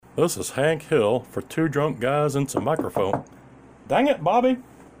This is Hank Hill for Two Drunk Guys and Some Microphone. Dang it, Bobby.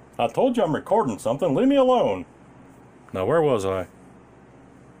 I told you I'm recording something. Leave me alone. Now, where was I?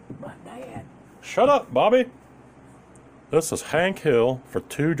 My dad. Shut up, Bobby. This is Hank Hill for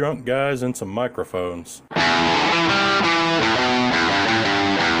Two Drunk Guys and Some Microphones.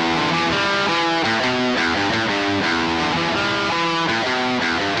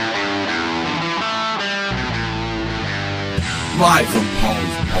 Live from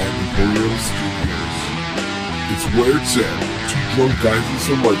Paul's Imperial Studios. It's where it's at. Two drunk guys and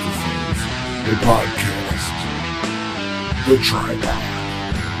some microphones. The podcast. The Tripod.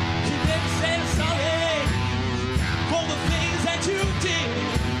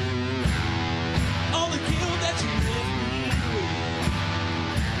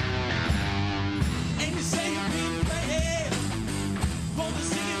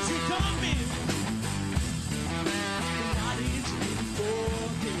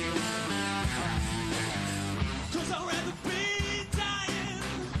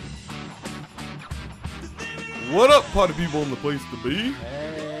 What up, party people in the place to be?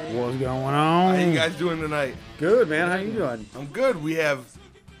 What's going on? How you guys doing tonight? Good, man. How you doing? I'm good. We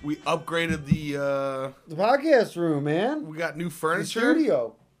upgraded The podcast room, man. we got new The furniture.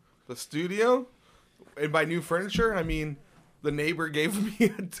 studio. The studio. And by new furniture, I mean the neighbor gave me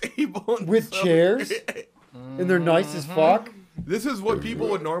a table and With chairs? And they're nice as fuck. This is what people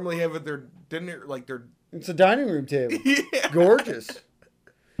would normally have at their dinner, like their It's a dining room table. yeah. Gorgeous.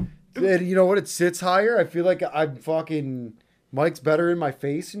 And you know what? It sits higher. I feel like I'm fucking... Mike's better in my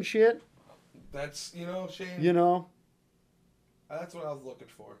face and shit. That's Shane. You know? That's what I was looking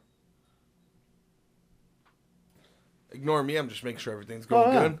for. Ignore me. I'm just making sure everything's going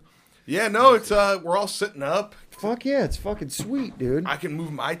Oh, yeah. good. Yeah, no, it's we're all sitting up. Fuck yeah. It's fucking sweet, dude. I can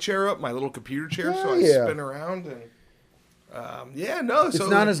move my chair up, my little computer chair, so Hell I yeah. spin around and It's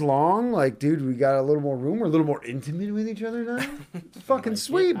not as long. Like, dude, we got a little more room. We're a little more intimate with each other now. It's fucking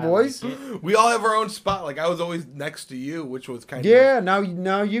sweet, boys. we all have our own spot. Like I was always next to you, which was kind of Yeah,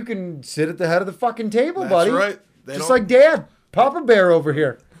 now you can sit at the head of the fucking table, That's buddy. right. They Just don't- like Dad, Papa Bear over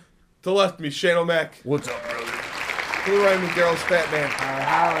here. to the left of me, Shane O'Mac. What's up, brother? To the right of me, Daryl's Fat Man.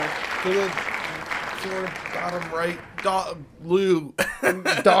 To the bottom right, Lou.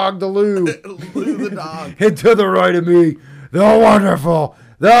 Dog the Lou. Lou the dog. And to the right of me, the wonderful,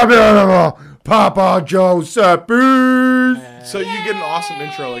 the beautiful Papa Giuseppe. So you get an awesome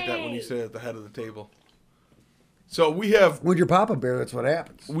intro like that when you sit at the head of the table. So we have When you're Papa Bear, that's what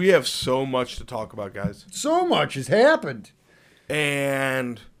happens. so much to talk about, guys. So much has happened.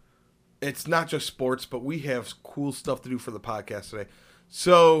 And it's not just sports, but we have cool stuff to do for the podcast today.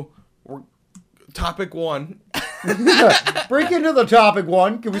 So, topic one. Break into the topic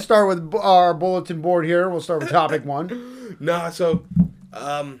one. Can we start with our bulletin board here? We'll start with topic one.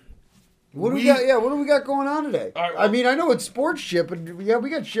 What do we got? Yeah, what do we got going on today? All right, I mean, I know it's sports shit, but yeah, we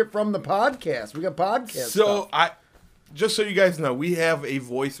got shit from the podcast. We got podcast So, stuff. just so you guys know, we have a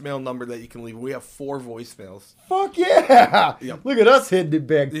voicemail number that you can leave. We have 4 voicemails. Fuck yeah! Yep. Look at us hitting it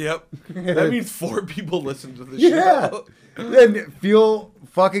big. Yep. That means 4 people listen to the Yeah. show. And feel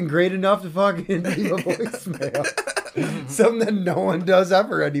fucking great enough to fucking leave a voicemail. Something that no one does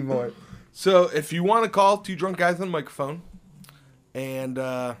ever anymore. So, if you want to call 2 Drunk Guys on the Microphone and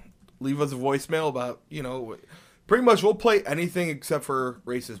leave us a voicemail about, pretty much we'll play anything except for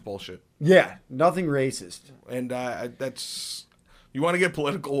racist bullshit. Yeah, nothing racist. And that's... You want to get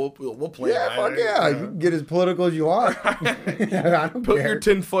political, we'll play Yeah, that. fuck yeah. You can get as political as you want. I don't Put care. your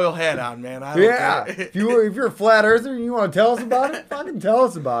tinfoil hat on, man. I don't Yeah. care. if you're a flat earther and you want to tell us about it, fucking tell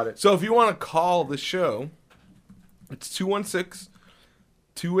us about it. So if you want to call the show, it's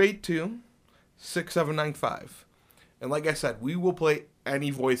 216-282-6795. And like I said, we will play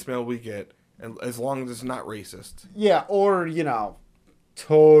any voicemail we get, and as long as it's not racist. Yeah, or,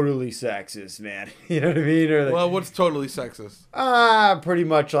 totally sexist, man. You know what I mean? Or Well, what's totally sexist? pretty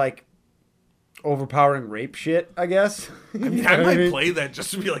much like overpowering rape shit, I guess. I mean, I might play that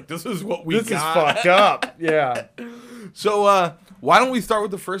just to be like, this is what we This got. is fucked up. Yeah. So, why don't we start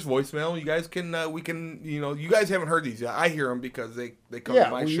with the first voicemail? You guys can, you guys haven't heard these yet. I hear them because they come Yeah,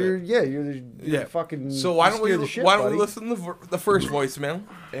 to my well, shit. you're the fucking. So why don't we the shit, why don't buddy. we listen to the first voicemail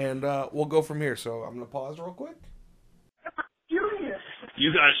and we'll go from here. So I'm gonna pause real quick.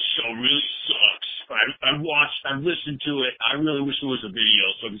 You guys' show really sucks. I've listened to it. I really wish there was a video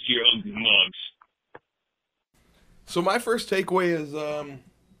so I could see your ugly mugs. So my first takeaway is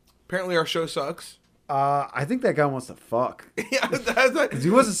apparently our show sucks. I think that guy wants to fuck. Yeah, that's He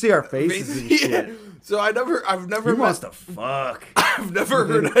wants to see our faces and shit. So I've never He wants to fuck. I've never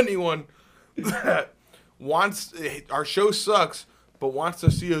heard anyone that wants our show sucks, but wants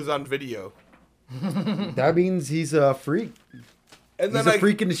to see us on video. That means he's a freak. And then he's a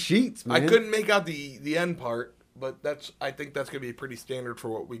freak in the sheets, man. I couldn't make out the end part, but I think that's gonna be pretty standard for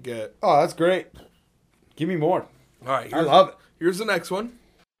what we get. Oh, that's great. Give me more. All right, I love it. Here's the next one.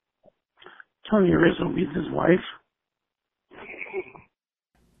 Tony Rizzo meets his wife.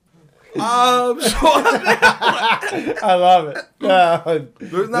 I love it.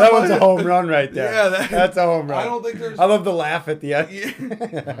 That was a home run right there. Yeah, that's a home run. I don't think there's. I love the laugh at the end.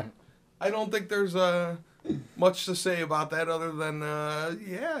 Yeah. I don't think there's much to say about that other than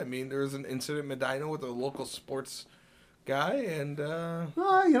I mean, there's an incident in Medina with a local sports guy, and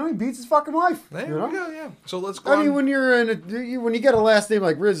he beats his fucking wife. There we go. Yeah. So let's go. I mean, when you get a last name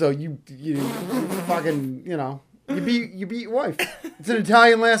like Rizzo, you fucking you beat your wife. It's an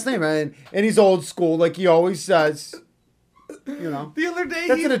Italian last name, and he's old school, like he always says. The other day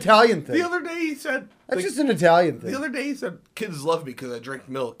that's an Italian thing. The other day he said that's just an Italian thing. The other day he said kids love me because I drink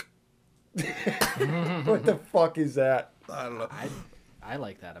milk. What the fuck is that? I don't know. I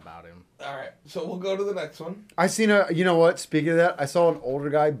like that about him. All right, so we'll go to the next one. I seen you know what? Speaking of that, I saw an older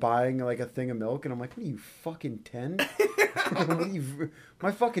guy buying like a thing of milk, and I'm like, what are you, fucking 10?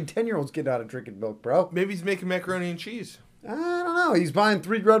 My fucking 10-year-old's getting out of drinking milk, bro. Maybe he's making macaroni and cheese. I don't know. He's buying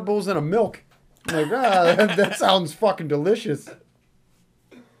 3 Red Bulls and a milk. I'm like, that sounds fucking delicious.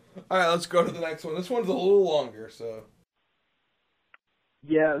 All right, let's go to the next one. This one's a little longer, so.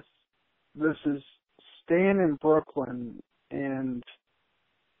 Yes, this is Stan in Brooklyn, and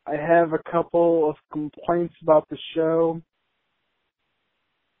I have a couple of complaints about the show.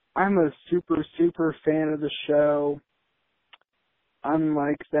 I'm a super, super fan of the show. I'm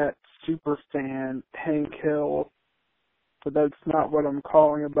like that super fan, Hank Hill, but that's not what I'm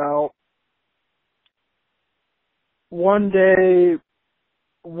calling about. One day,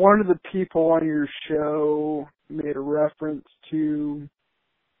 one of the people on your show made a reference to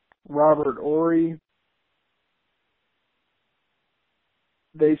Robert Horry.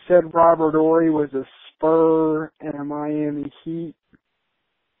 They said Robert Horry was a Spur and a Miami Heat.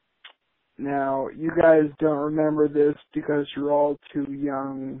 Now, you guys don't remember this because you're all too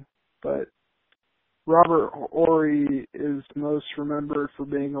young, but Robert Horry is most remembered for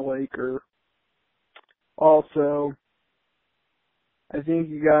being a Laker. Also, I think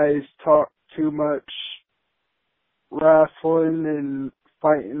you guys talk too much wrestling and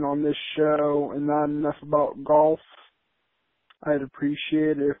fighting on this show and not enough about golf. I'd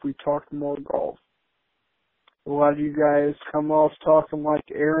appreciate it if we talked more golf. A lot of you guys come off talking like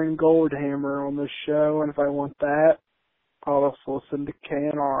Aaron Goldhammer on this show, and if I want that, I'll just listen to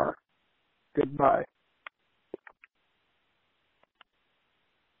KNR. Goodbye.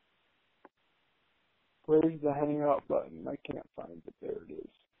 Where's the hang up button? I can't find it. There it is.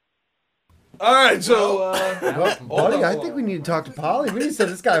 All right, so buddy, I think we need to talk to Polly. We need to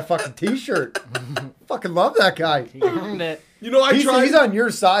send this guy a fucking t-shirt. Fucking love that guy. He earned it. He's on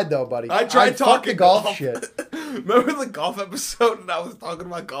your side though, buddy. I tried talking golf shit. Remember the golf episode, and I was talking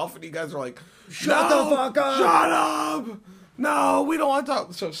about golf, and you guys were like, "Shut the fuck up! Shut up! No, we don't want to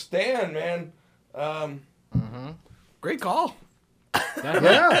talk." So Stan, man, great call.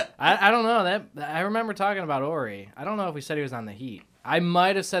 Yeah, I don't know that. I remember talking about Horry. I don't know if we said he was on the Heat. I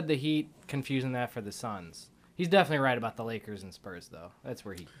might have said the Heat, confusing that for the Suns. He's definitely right about the Lakers and Spurs, though. That's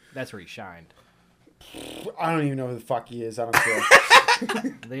where he shined. I don't even know who the fuck he is. I don't care.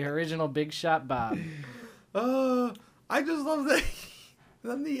 The original Big Shot Bob. I just love that.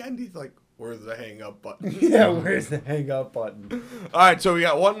 Then the end, he's like, "Where's the hang up button?" Yeah, where's the hang up button? All right, so we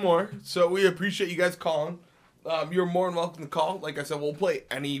got one more. So we appreciate you guys calling. You're more than welcome to call. Like I said, we'll play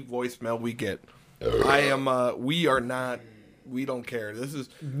any voicemail we get. We don't care. This is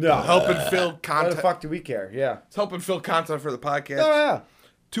helping fill content. Why the fuck do we care? Yeah. It's helping fill content for the podcast. Oh, yeah.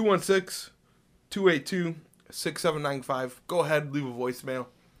 216-282-6795. Go ahead, leave a voicemail.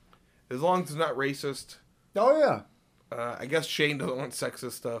 As long as it's not racist. Oh, yeah. I guess Shane doesn't want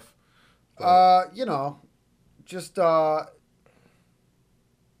sexist stuff. Just, I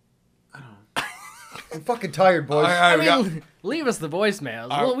don't know. I'm fucking tired, boys. Leave us the voicemails.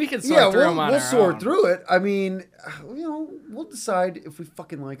 Well, we can sort through them on our own. We'll sort through it. I mean, we'll decide if we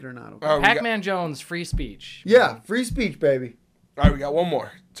fucking like it or not. Okay? Pac-Man Jones, free speech. Yeah, free speech, baby. All right, we got one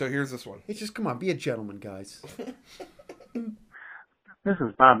more. So here's this one. Hey, just come on, be a gentleman, guys. This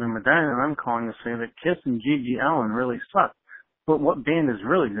is Bobby Medina, and I'm calling to say that Kiss and Gigi Allen really suck. But what band is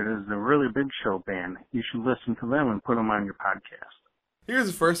really good is the Really Big Show band. You should listen to them and put them on your podcast. Here's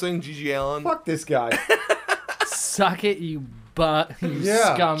the first thing, Gigi Allen. Fuck this guy. Suck it, you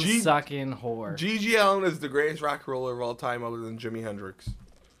scum-sucking whore. Gigi Allen is the greatest rock and roller of all time other than Jimi Hendrix.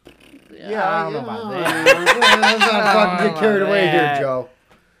 I don't know about that. Let's not fucking get carried away here, that. Joe.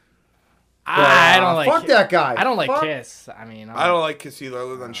 I don't like. Fuck that guy. I don't like Fuck. Kiss. I mean, I don't like Kiss either,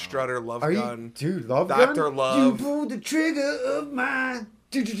 other than Strutter, Love Are Gun. you, dude? Love Dr. Gun? Love. You pulled the trigger of mine.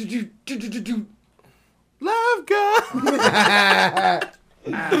 Love Gun.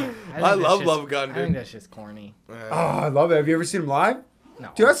 I love Love Gun, I think dude. that's just corny. Oh, I love it. Have you ever seen him live? No.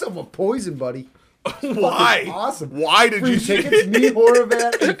 Dude, that's something with Poison, buddy. Why? Awesome. Why did Free you see tickets, me,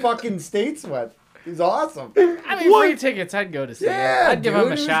 Horvat, and fucking State Sweat. He's awesome. I mean, free tickets. I'd go to see. Yeah, I'd give dude, him a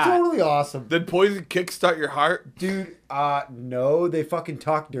it was shot. totally awesome. Did Poison kickstart your heart? Dude, no, they fucking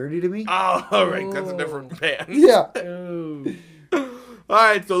talk dirty to me. Oh, all right. That's a different band. Yeah. Ooh. All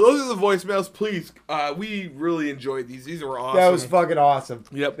right, so those are the voicemails. Please, we really enjoyed these. These were awesome. That was fucking awesome.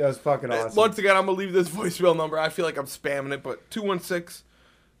 Yep. That was fucking awesome. Once again, I'm going to leave this voicemail number. I feel like I'm spamming it, but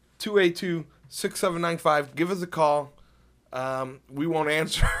 216-282-6795. Give us a call. We won't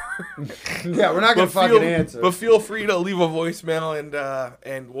answer. Yeah, we're not going to fucking answer. But feel free to leave a voicemail,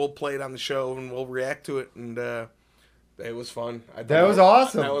 and we'll play it on the show, and we'll react to it. And it was fun. That was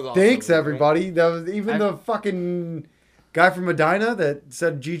awesome. That was awesome. Thanks, everybody. That was even the fucking guy from Medina that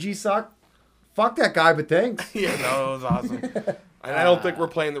said GG sucked. Fuck that guy, but thanks. Yeah, no, it was awesome. And I don't think we're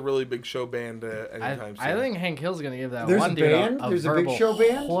playing the really big show band anytime soon. I think Hank Hill's gonna give that There's one a dude band? a There's a big verbal show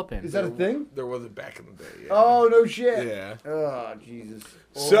band? whooping. Is that a thing? There was it back in the day. Yeah. Oh, no shit. Yeah. Oh, Jesus.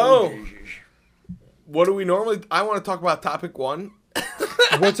 So- Oh, Jesus. What do we normally? I want to talk about topic one.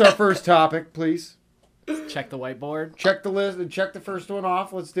 What's our first topic, please? Check the whiteboard. Check the list and check the first one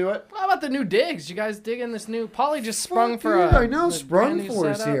off. Let's do it. How about the new digs? You guys digging this new? Paulie just sprung Fuck, for dude, a. I know, a sprung brand new for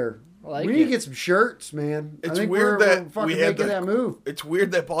us setup. here. I like we need it. to get some shirts, man. It's I think weird we're that fucking we had making the- that move. It's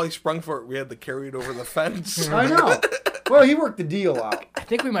weird that Paulie sprung for it. We had to carry it over the fence. I know. Well, he worked the deal out. I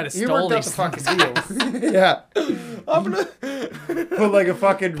think we might have He stole worked out the these fucking things. deal. Yeah. I'm gonna. Put like a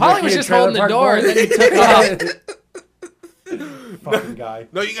fucking. Paulie was Nokia just trailer holding the park door board. and then he took off. Fucking guy.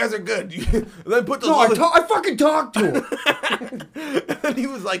 No, you guys are good. Then put those. No, other, I fucking talked to him. and then he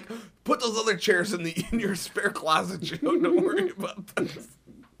was like, "Put those other chairs in your spare closet, Joe. Don't worry about this."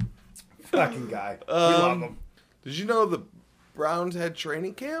 Fucking guy. We love him. Did you know the Browns had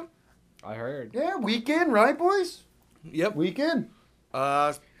training camp? I heard. Yeah, weekend, right, boys? Yep. Weekend.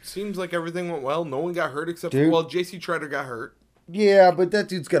 Seems like everything went well. No one got hurt except Dude. for, well, J.C. Treader got hurt. Yeah, but that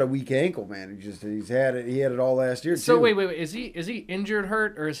dude's got a weak ankle, man. He's had it. He had it all last year. So too. wait. Is he injured,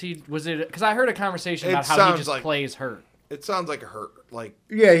 hurt, or was it? Because I heard a conversation It about how sounds he just like- plays hurt. It sounds like a hurt. Like,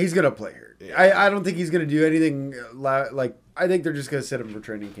 Yeah, he's gonna play hurt. Yeah. I don't think he's gonna do anything like. I think they're just gonna set him for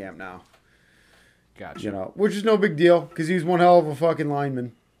training camp now. Gotcha. You know, which is no big deal because he's one hell of a fucking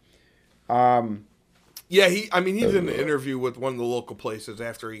lineman. yeah, he did an interview with one of the local places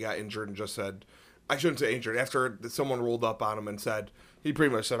after he got injured and just said, I shouldn't say injured, after someone rolled up on him and said, he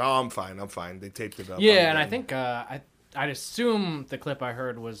pretty much said, "Oh, I'm fine. They taped it up. Yeah, I'm and I good." think I'd assume the clip I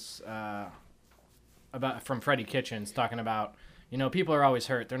heard was about from Freddie Kitchens talking about, people are always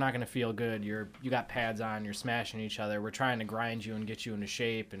hurt. They're not going to feel good. You got pads on. You're smashing each other. We're trying to grind you and get you into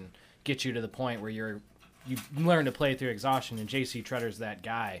shape and get you to the point where you learn to play through exhaustion. And J.C. Treader's that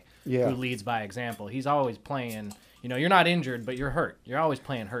guy Yeah. who leads by example. He's always playing. You're not injured, but you're hurt. You're always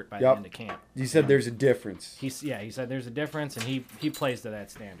playing hurt by the Yep. end of camp. He said there's a difference. He said there's a difference, and he plays to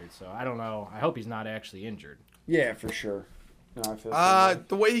that standard. So I don't know. I hope he's not actually injured. Yeah, for sure. No, I feel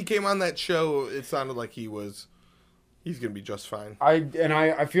the way he came on that show, it sounded like he's gonna be just fine.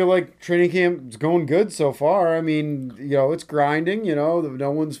 I feel like training camp is going good so far. I mean, it's grinding.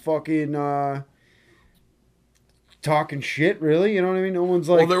 No one's fucking talking shit, really. You know what I mean? No one's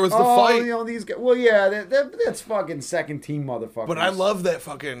like, Well, there was the fight. These guys. Well, yeah, that's fucking second team motherfuckers. But I love that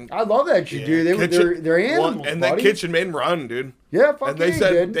fucking. I love that shit, dude. They're animals, and buddy. that Kitchen made him run, dude. Yeah, fuck And they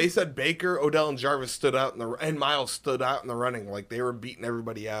yeah, he did. said Baker, Odell, and Jarvis stood out and Miles stood out in the running, like they were beating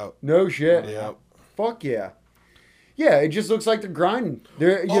everybody out. No shit. Yeah. Fuck yeah. Yeah, it just looks like they're grinding.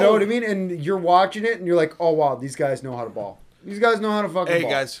 You know Oh. what I mean? And you're watching it, and you're like, oh wow, these guys know how to ball. These guys know how to fucking Hey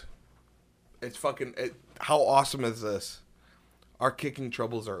ball. guys, it's fucking. How awesome is this? Our kicking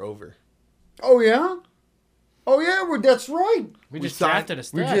troubles are over. Oh yeah. Oh yeah, that's right. We We just signed- drafted a We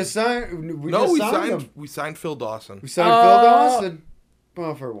stud. just signed. We just signed signed. them. We signed Phil Dawson. We signed Phil Dawson.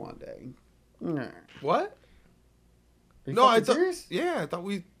 Well, for one day. Nah. Are What? you No, I fucking thought. serious? Yeah, I thought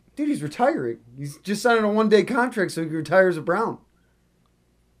we. Dude, he's retiring. He's just signing a 1-day contract so he can retire as a Brown.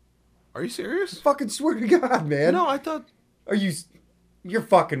 Are you serious? Fucking swear to God, man. No, I thought. Are you? You're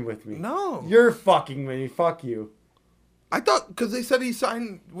fucking with me. No. You're fucking with me. Fuck you. I thought because they said he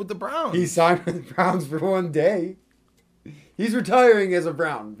signed with the Browns. He signed with the Browns for 1 day. He's retiring as a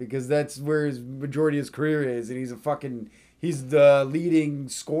Brown because that's where his majority of his career is, and He's the leading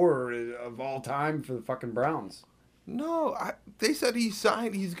scorer of all time for the fucking Browns. No, they said he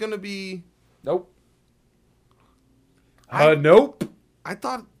signed. He's gonna be. Nope. Nope. I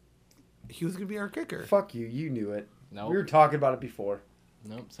thought he was gonna be our kicker. Fuck you. You knew it. Nope. We were talking about it before.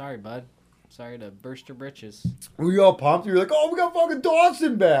 Nope. Sorry, bud. Sorry to burst your britches. Were you all pumped? You were like, oh, we got fucking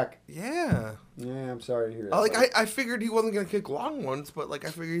Dawson back. Yeah. Yeah, I'm sorry to hear that. I figured he wasn't gonna kick long ones, but like I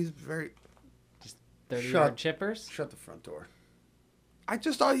figured he's very. 30-yard chippers. Shut the front door. I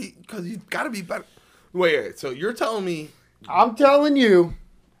just thought because he's got to be better. Wait. So you're telling me? I'm telling you,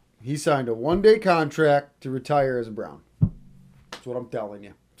 he signed a 1-day contract to retire as a Brown. That's what I'm telling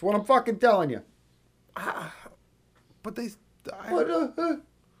you. That's what I'm fucking telling you. But they. But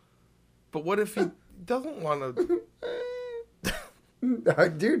what if he doesn't want to?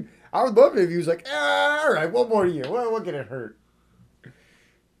 dude, I would love it if he was like, all right, one more year. What can it hurt?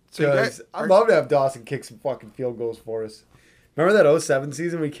 So I'd love to have Dawson kick some fucking field goals for us. Remember that 07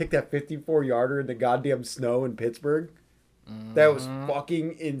 season we kicked that 54-yarder in the goddamn snow in Pittsburgh? That was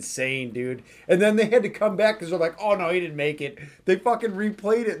fucking insane, dude. And then they had to come back because they're like, oh, no, he didn't make it. They fucking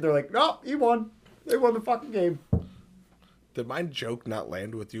replayed it, and they're like, no, he won. They won the fucking game. Did my joke not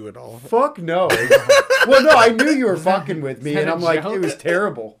land with you at all? Fuck no. Well, no, I knew you were fucking with me, and I'm like, joke? it was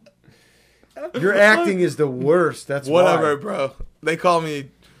terrible. Your acting is the worst. That's Whatever, why. bro. They call me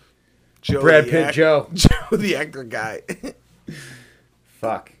Joe. Brad Pitt Joe. Joe the actor guy.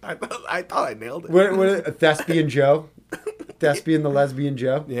 Fuck. I thought I nailed it. What, Thespian Joe? Thespian the lesbian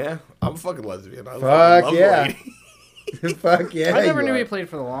Joe? Yeah, I'm a fucking lesbian. I Fuck love yeah. lady. Fuck yeah. I never you knew are. he played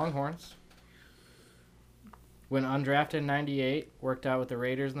for the Longhorns. Went undrafted in 98, worked out with the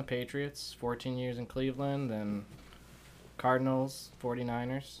Raiders and the Patriots, 14 years in Cleveland, then Cardinals,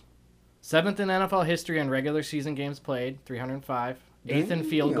 49ers. 7th in NFL history on regular season games played, 305. 8th in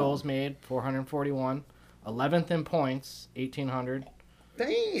field Damn. goals made, 441. 11th in points, 1,800. Damn.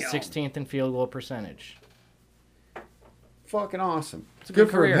 16th in field goal percentage. Fucking awesome. It's a good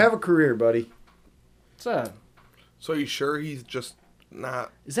good for him. career. Have a career, buddy. So, So you sure he's just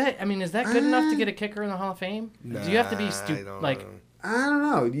not? is that good enough to get a kicker in the Hall of Fame? Do you have to be I stupid? don't Like, know. I don't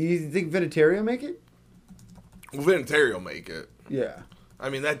know. Do you think Vinatieri make it? Well, Vinatieri will make it. Yeah. I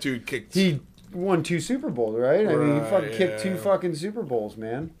mean, that dude kicked. He won 2 Super Bowls, right? I mean, he fucking Right, kicked 2 yeah. fucking Super Bowls,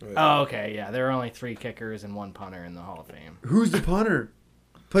 man. oh, okay, yeah. There are only 3 kickers and 1 punter in the Hall of Fame. Who's the punter?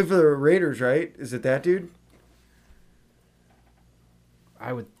 Played for the Raiders, right? Is it that dude?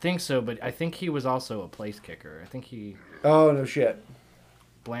 I would think so, but I think he was also a place kicker. I think Oh, no shit.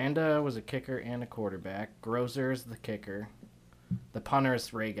 Blanda was a kicker and a quarterback. Grozer's the kicker. The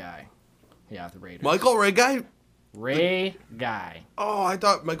punter's Ray Guy. Yeah, the Raiders. Michael Ray guy. Ray Guy. Oh, I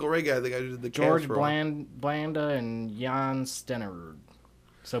thought Michael Ray guy. The guy who did the George Cavs for him. Blanda and Jan Stenerud.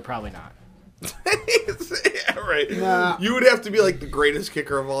 So probably not. Yeah, right. Nah. You would have to be like the greatest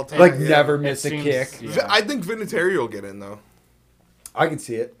kicker of all time. Like, Yeah. never It miss a seems- kick. yeah. I think Vinatieri will get in though. I can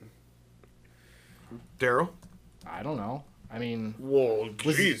see it. Daryl. I don't know. I mean, Whoa,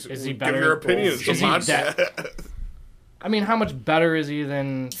 jeez. is he Give better- your opinion. is he how much better is he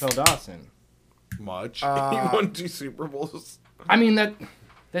than Phil Dawson? Much. He won 2 Super Bowls. I mean,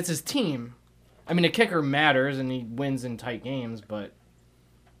 that's his team. I mean, a kicker matters and he wins in tight games, but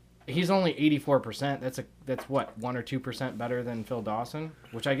he's only 84%. That's what, 1 or 2% better than Phil Dawson,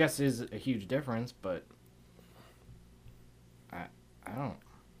 which I guess is a huge difference, but I don't.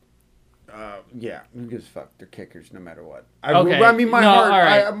 Yeah, who gives a fuck? They're kickers no matter what. I mean, my No, heart, all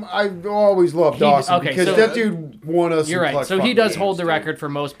right. I always loved Dawson okay, because so- that dude won us. You're some right. clutch So he fucking does games, hold the dude. record for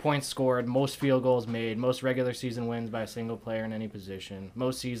most points scored, most field goals made, most regular season wins by a single player in any position,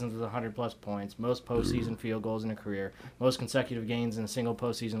 most seasons with 100-plus points, most postseason field goals in a career, most consecutive games in a single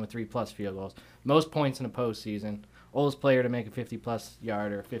postseason with 3-plus field goals, most points in a postseason, oldest player to make a 50-plus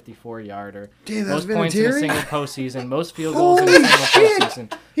yarder, 54-yarder, Damn, that's most points in a Vinatieri? single postseason, most field goals in a Holy single shit!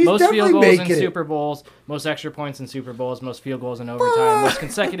 postseason, He's most field definitely goals in making it. Super Bowls, most extra points in Super Bowls, most field goals in overtime, most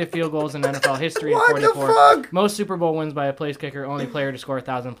consecutive field goals in NFL history at What the 44, fuck? most Super Bowl wins by a place kicker, only player to score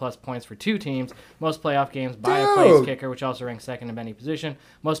 1,000-plus points for 2 teams, most playoff games by a place Dude. kicker, which also ranks second in any position,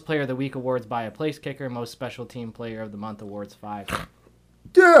 most player of the week awards by a place kicker, most special team player of the month awards 5.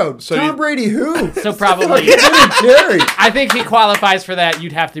 Dude, So Tom you- Brady who? So probably, Vinatieri. I think he qualifies for that.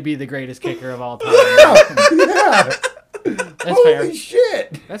 You'd have to be the greatest kicker of all time. Yeah. That's Holy fair.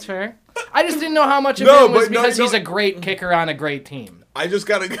 shit. That's fair. I just didn't know how much of No, it was but no, because no. he's a great kicker on a great team. I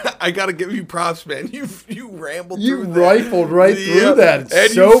gotta give you props, man. You rambled You through that. rifled right through that. It's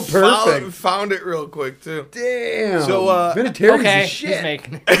And so you perfect. Found it real quick too. Damn. So, Vinatieri's Okay, the shit. he's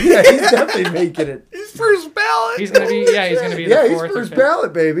making it. Yeah, he's definitely making it. His first ballot. He's gonna be the Yeah, he's fourth or first fifth.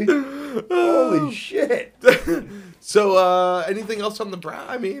 ballot, baby. Holy shit. So, anything else on the Brown?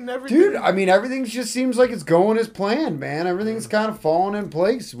 I mean, everything. Dude, I mean, everything just seems like it's going as planned, man. Everything's kind of falling in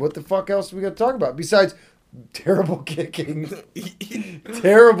place. What the fuck else are we got to talk about? Besides terrible kicking.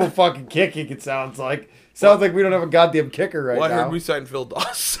 Terrible fucking kicking, it sounds like. Sounds like we don't have a goddamn kicker right Well, I now. heard we signed Phil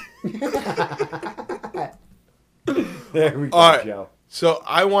Doss. There we go, All right. Joe. So,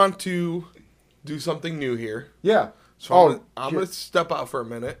 I want to do something new here. Yeah. So, I'm going to step out for a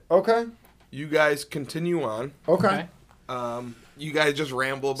minute. Okay. You guys continue on. Okay. You guys just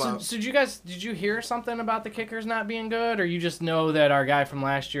ramble So, about. so did you hear something about the kickers not being good, or you just know that our guy from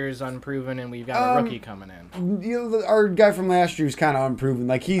last year is unproven and we've got a rookie coming in? You know, our guy from last year is kind of unproven.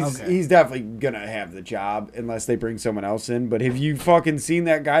 Like, he's Okay. he's definitely going to have the job unless they bring someone else in. But have you fucking seen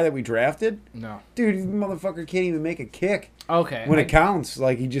that guy that we drafted? No. Dude, this motherfucker can't even make a kick. Okay. When it counts,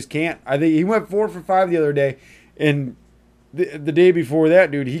 like, he just can't. I think he went 4 for 5 the other day, and the day before that,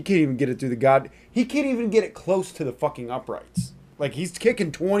 dude, he can't even get it through he can't even get it close to the fucking uprights. Like, he's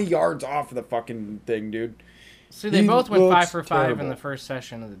kicking 20 yards off of the fucking thing, dude. See, they He both went 5 looks for 5 in terrible. the first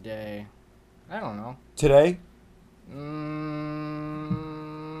session of the day. I don't know. Today?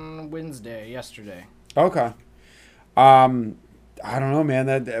 Yesterday. Okay. I don't know, man.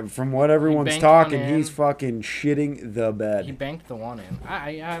 That from what everyone's banked talking, one in. he's fucking shitting the He bed. banked the one in.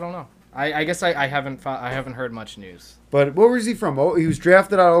 I don't know. I guess I haven't heard much news. But where was he from? Oh, he was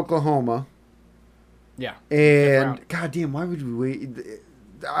drafted out of Oklahoma. Yeah. And round. goddamn, why would we wait?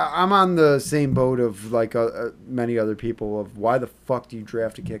 I'm on the same boat of like many other people of why the fuck do you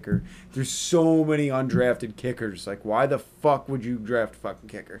draft a kicker? There's so many undrafted kickers. Like, why the fuck would you draft a fucking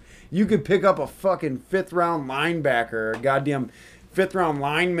kicker? You could pick up a fucking 5th round linebacker, or a goddamn 5th round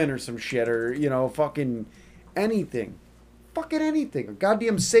lineman or some shit, or you know, fucking anything, fucking anything, a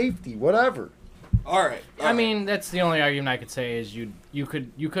goddamn safety, whatever. All right. I mean, that's the only argument I could say is you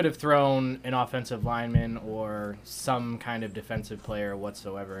could have thrown an offensive lineman or some kind of defensive player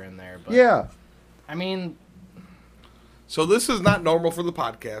whatsoever in there. But Yeah. I mean, So this is not normal for the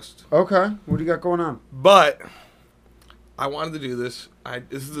podcast, Okay. What do you got going on? but I wanted to do this.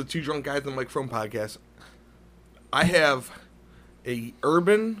 This is a Two Drunk Guys on Microphone podcast. I have a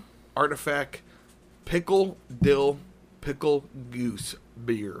Urban Artifact pickle dill pickle goose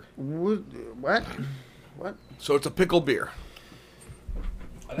beer. What? What? So it's a pickle beer.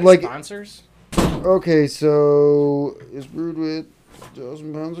 are they Like- sponsors? Okay, so it's brewed with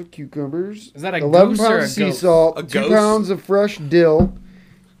 1,000 pounds of cucumbers. Is that a 11 goose pounds or of a sea ghost? salt, A 2 ghost? pounds of fresh dill,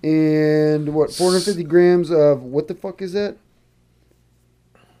 and what, 450 grams of what the fuck is that?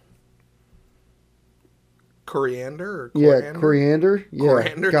 Coriander or Yeah, coriander. Yeah.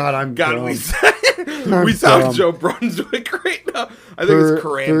 Coriander. God, I'm dumb. we I'm sound dumb. Joe Brunswick right now. I think it's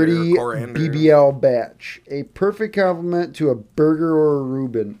coriander. 30 Coriander. BBL batch. A perfect complement to a burger or a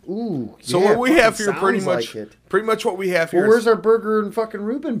Reuben. Ooh. So yeah, what we have fucking here, pretty sounds much, like it. pretty much what we have here. Well, where's our burger and fucking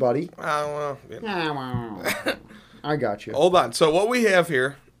Reuben, buddy? Well, yeah. I got you. Hold on. So what we have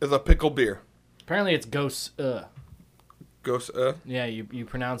here is a pickle beer. Apparently, it's ghost. Ghost. Yeah, you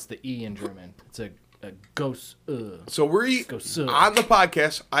pronounce the e in German. It's a ghost. So we're Ghost. on the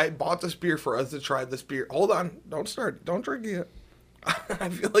podcast. I bought this beer for us to try this beer. Hold on. Don't start. Don't drink it. I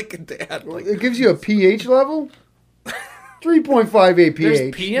feel like a dad. Like, It gives you a pH level? 3.58 pH.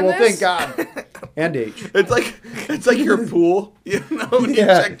 There's P in well, this? thank God. And H. it's like your pool. You know, when you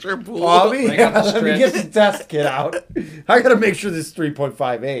Yeah. check your pool. Bobby, They got the let me get strips. the test kit out. I gotta make sure this is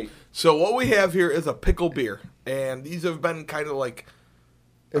 3.58. So what we have here is a pickle beer, and these have been kind of like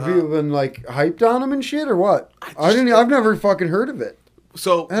Have you been like hyped on them and shit or what? I've never fucking heard of it.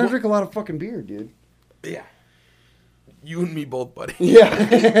 so. I don't drink a lot of fucking beer, dude. Yeah. You and me both, buddy.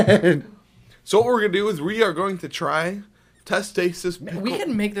 Yeah. So what we're gonna do is we are going to taste this pickle. We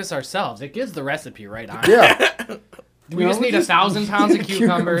can make this ourselves. It gives the recipe right on. yeah. We just need 1,000 pounds of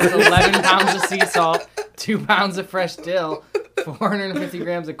cucumbers, 11 pounds of sea salt, 2 pounds of fresh dill, 450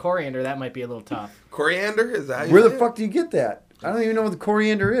 grams of coriander. That might be a little tough. Coriander, is that how you Where the say it? fuck do you get that? I don't even know what the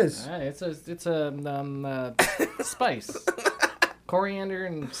coriander is. It's a spice. Coriander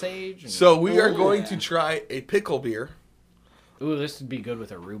and sage. And, So we are going to try a pickle beer. ooh, this would be good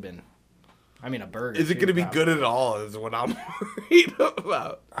with a Reuben. I mean, a burger. Is it going to be good at all? Is what I'm worried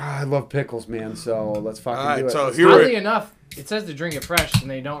about. I love pickles, man. So let's fucking All right, do it. so Let's here do Oddly it. enough, it says to drink it fresh,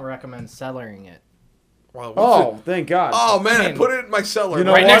 and they don't recommend cellaring it. Wow, what's Oh, it? thank God. Oh man, I mean, put it in my cellar. you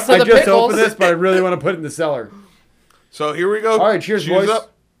know right what? next to I the just pickles. opened this, but I really want to put it in the cellar. So here we go. All right, cheers, boys.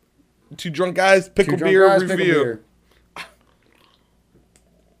 up. Two drunk guys, pickle Two drunk beer guys, review. pickle beer.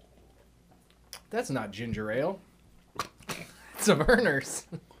 That's not ginger ale. It's a Verner's.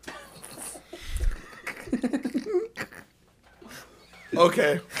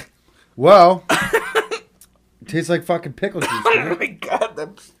 Okay. Well, Tastes like fucking pickle juice, Oh man. my god,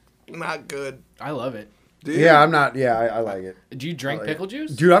 that's not good. I love it. Dude. Yeah, I'm not. Yeah, I like it. Do you drink pickle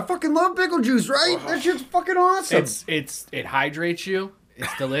juice? Dude, I fucking love pickle juice, right? That shit's fucking awesome. It hydrates you.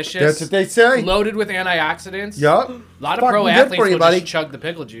 It's delicious. That's what they say. Loaded with antioxidants. Yup. A lot of Fucking pro good athletes for you, will buddy. just chug the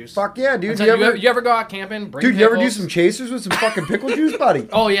pickle juice. Fuck yeah, dude. You ever go out camping? Bring Dude, you ever do pickles? some chasers with some fucking pickle juice, buddy?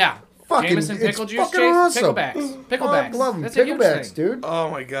 Oh yeah. Fucking, Jameson it's pickle juice. fucking Chase, awesome. Picklebacks. I Picklebacks. love them. That's a huge Picklebacks, thing. dude. Oh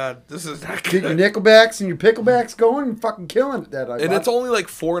my god, this is not Get your good. nickelbacks and your picklebacks going and fucking killing it. And it's only like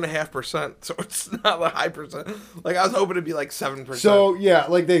 4.5%, so it's not a high percent. Like I was hoping it'd be like 7%. So yeah,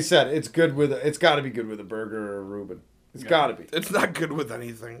 like they said, it's good with it's got to be good with a burger or a Reuben. It's got to be. it's not good with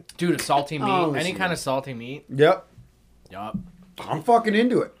anything. Dude, a salty meat. Oh, Any listen. kind of salty meat. Yep, Yup. I'm fucking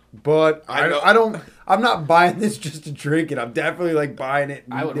into it. But I know. I don't. I'm not buying this just to drink it. I'm definitely like buying it.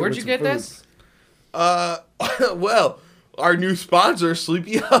 and I would. eating it Where'd with you some get food. this? Well, our new sponsor,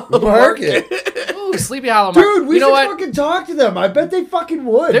 Sleepy Hollow Market. Ooh, Sleepy Hollow. Dude, we you know should what? fucking talk to them. I bet they fucking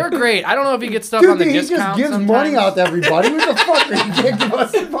would. They're great. I don't know if you get stuff Dude, on the he just discount. gives sometimes. money out to everybody. What the fuck? He can't give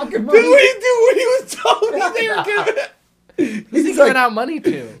us the fucking money. Dude, what he was telling me they were giving it. Who's he He's giving like, out money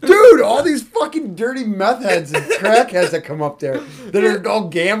to? dude, all these fucking dirty meth heads and crackheads that come up there that are all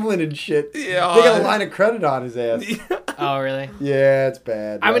gambling and shit. Yeah. They got a line of credit on his ass. Oh, really? Yeah, it's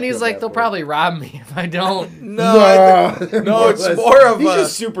bad. I mean, feel he's like, bad they'll for probably rob me if I don't. No, him. no, it's or less. more of He's a.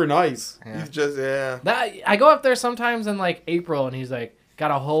 just super nice. He's just I go up there sometimes in like April, and he's like got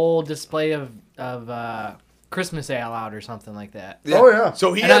a whole display of Christmas ale out or something like that. Oh, yeah.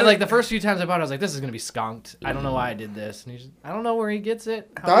 So he And had I, like the first few times I bought it, I was like, "This is gonna be skunked." I don't know why I did this. And he's, I don't know where he gets it.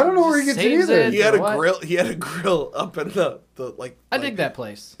 How I don't know where he gets it saves either. he had or a what. grill. He had a grill up in the like. I dig that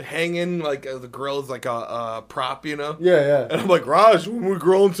place. Hanging like the grill is like a prop, you know. Yeah, yeah. And I'm like, Raj, when we're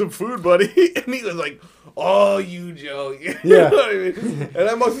grilling some food, buddy, and he was like, "Oh, you Joe." You Yeah. know what I mean? And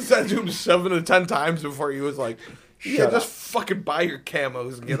I must have said to him 7 to 10 times before he was like, "Yeah, Shut just up. fucking buy your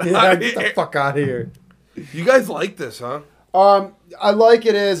camos and get Yeah, out of get the here." fuck out of here. You guys like this, huh? I like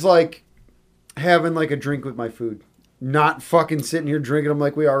it as like having like a drink with my food. Not fucking sitting here drinking them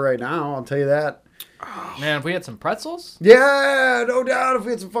like we are right now, I'll tell you that. Man, if we had some pretzels, Yeah, no doubt. If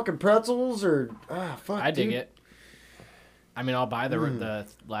we had some fucking pretzels or fuck. I dig dude. it. I mean, I'll buy the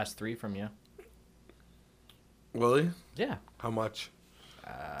last 3 from you. Willie, Yeah. how much?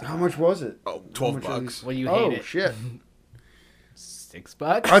 How much was it? Oh, How 12 much are bucks. Well, you Oh hate it. shit!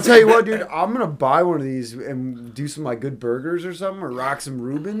 $6. I'll tell you what, dude. I'm gonna buy one of these and do some like good burgers or something, or rock some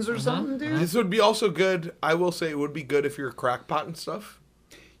Reubens or something, dude. This would be also good. I will say it would be good if you're a crock pot and stuff,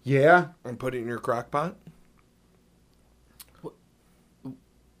 Yeah, and put it in your crock pot.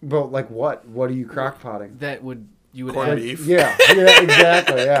 but like what? What are you crock-potting? That would you would Corned add beef. Yeah, yeah,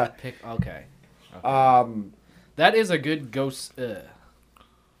 exactly. Yeah. pick. Okay. That is a good ghost. A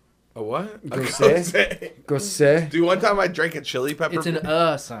what? Go A say. Go say. Dude, one time I drank a chili pepper. It's an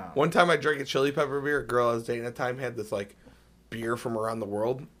sound. One time I drank a chili pepper beer. A girl I was dating at the time had this like beer from around the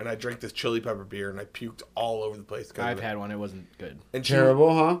world, and I drank this chili pepper beer, and I puked all over the place. 'Cause I've of it. had one. It wasn't good. And she-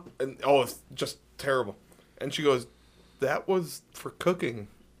 Terrible, huh? And oh, it's just terrible. And she goes, "That was for cooking.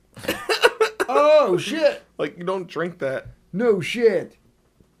 Oh shit! Like you don't drink that." No shit.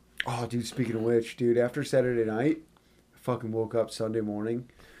 Oh, dude. Speaking of which, dude, after Saturday night, I fucking woke up Sunday morning.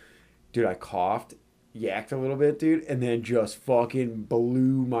 Dude, I coughed, yacked a little bit, dude, and then just fucking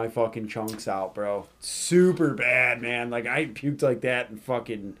blew my fucking chunks out, bro. Super bad, man. Like I ain't puked like that in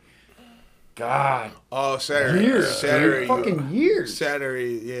fucking God. Oh, Saturday. Years, Saturday. dude. Fucking years.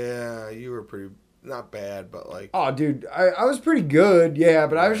 Saturday. Yeah, you were pretty not bad, but like. Oh, dude, I was pretty good, yeah,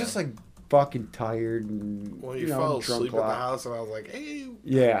 but I was just like fucking tired and Well, you know, fell drunk asleep a at the lot. house, and I was like, "Hey."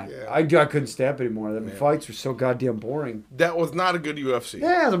 Yeah, Yeah. I couldn't stay up anymore. The Yeah. fights were so goddamn boring. That was not a good UFC.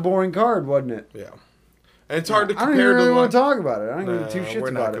 Yeah, it was a boring card, wasn't it? Yeah. And it's hard to I don't compare even really to want the to talk about it. I don't Nah, give two shits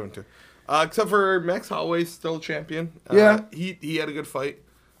we're not about going it. to. Except for Max Holloway's still champion. Yeah. He had a good fight.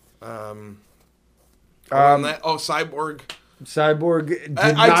 Other than that, Cyborg. Cyborg did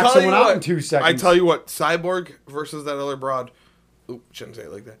I knock tell you someone out what, in 2 seconds. I tell you what, Cyborg versus that other broad. Oop, shouldn't say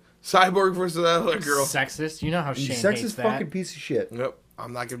it like that. Cyborg versus that other girl. Sexist. You know how you Shane sexist hates that. fucking piece of shit. Yep,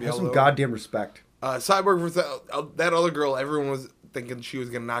 I'm not gonna be Have able some to. goddamn respect. Cyborg versus that other girl. Everyone was thinking she was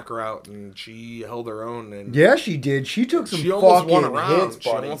gonna knock her out, and she held her own. And Yeah, she did. She took some she almost fucking won a round. hits,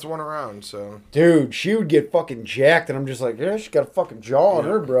 She buddy. almost won a round. So Dude, she would get fucking jacked, and I'm just like, yeah, she got a fucking jaw on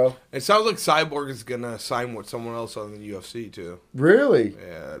her, bro. it sounds like Cyborg is gonna sign with someone else on the UFC too. Really?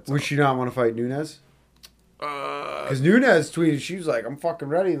 Yeah. Would she not want to fight Nunes? Uh, Because Nunes tweeted, she was like, I'm fucking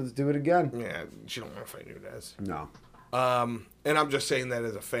ready. Let's do it again. yeah, she don't want to fight Nunez. No. And I'm just saying that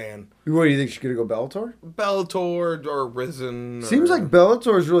as a fan. What do you think? She's gonna go Bellator? Bellator or Risen. Seems like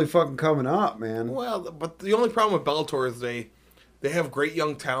Bellator is really fucking coming up, man. Well, but the only problem with Bellator is they have great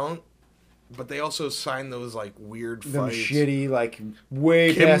young talent, but they also sign those like weird Them fights. shitty, like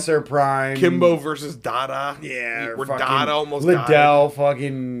way past their prime. Kimbo versus Dada. Yeah, where fucking Dada almost Liddell, died.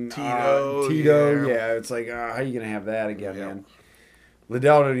 fucking Tito, Tito. yeah. Yeah, it's like, how are you gonna have that again, Yeah. man?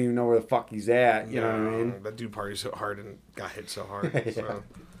 Liddell don't even know where the fuck he's at. You know what I mean? That dude partied so hard and got hit so hard. Yeah. So.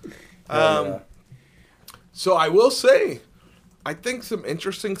 Yeah. So I will say, I think some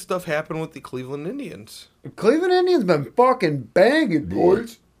interesting stuff happened with the Cleveland Indians. The Cleveland Indians been fucking banging,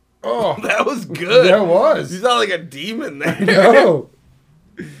 boys. Oh, That was good. that was. You sound like a demon there. No.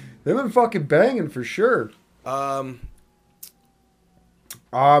 They've been fucking banging for sure.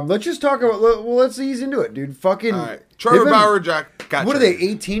 Let's just talk about. Well, let's ease into it, dude. Fucking. All right. Trevor they've been- Bauer, Jack. Got What are they? traded.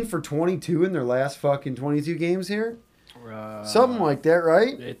 18 for 22 in their last fucking 22 games here. Something like that,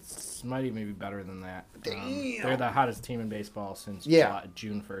 right? It's might even be better than that. Damn. They're the hottest team in baseball since Yeah.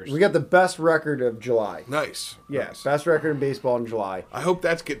 June 1st. We got the best record of July. Nice. Yeah, Nice. best record in baseball in July. I hope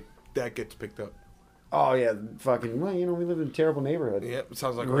that gets picked up. Oh yeah, fucking. Well, you know, we live in a terrible neighborhood. Yep.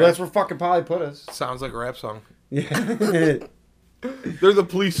 Sounds like a Well, rap. that's where fucking Polly put us. Sounds like a rap song. Yeah. There's a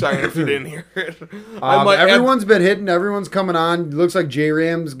police siren if you didn't hear it. I might everyone's been hitting. Everyone's coming on. Looks like J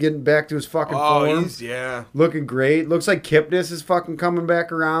Ram's getting back to his fucking form. Yeah. Looking great. Looks like Kipnis is fucking coming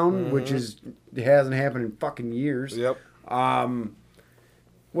back around, Mm-hmm. which is it hasn't happened in fucking years. Yep.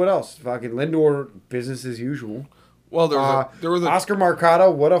 What else? Fucking Lindor, business as usual. Well, there was a. Oscar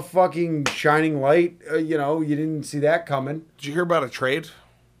Mercado. What a fucking shining light. You know, you didn't see that coming. Did you hear about a trade?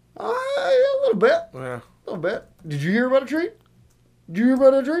 A little bit. Yeah. A little bit. Did you hear about a trade? Did you hear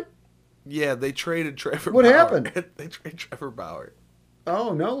about a trade? Yeah, they traded Trevor. What Bauer. happened? They traded Trevor Bauer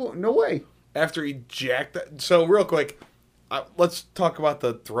Oh no way. after he jacked that. So real quick, let's talk about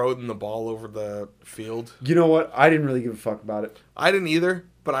the throwing the ball over the field. You know what? I didn't really give a fuck about it. I didn't either,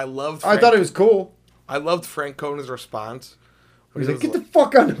 but I loved. I thought it was cool. I loved Frank Cona's response. He's like, get the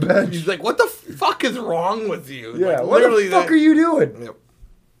fuck on the bench. He's like, what the fuck is wrong with you? Yeah, like, what the fuck are you doing? Yep.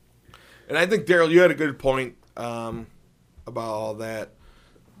 And I think Daryl, you had a good point about all that.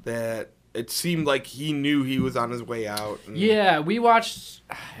 That it seemed like he knew he was on his way out. And Yeah, we watched.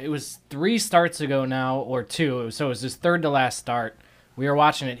 It was 3 starts ago now, or 2. So it was his third to last start. We were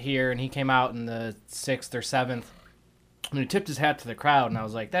watching it here, and he came out in the 6th or 7th. And he tipped his hat to the crowd, and I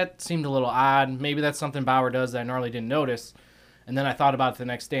was like, that seemed a little odd. Maybe that's something Bauer does that I normally didn't notice. And then I thought about it the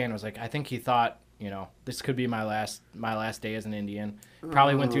next day, and I was like, I think he thought, this could be my last day as an Indian.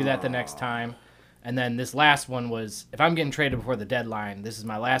 Probably went through that the next time. And then this last one was, if I'm getting traded before the deadline, this is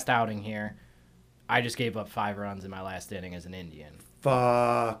my last outing here. I just gave up 5 runs in my last inning as an Indian.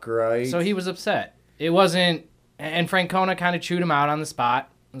 Fuck, right? So he was upset. It wasn't, and Francona kind of chewed him out on the spot.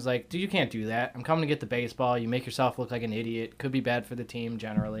 I was like, dude, you can't do that. I'm coming to get the baseball. You make yourself look like an idiot. Could be bad for the team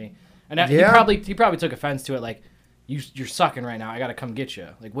generally. And he probably took offense to it. Like, you're sucking right now. I got to come get you.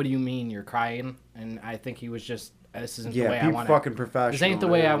 Like, what do you mean you're crying? And I think he was just, this isn't the way I want to. fucking professional. This ain't the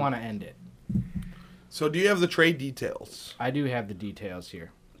way I want to end it. So do you have the trade details? I do have the details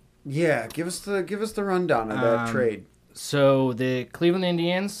here. Yeah, give us the rundown of that trade. So the Cleveland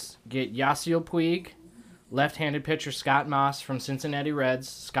Indians get Yasiel Puig, left-handed pitcher Scott Moss from Cincinnati Reds.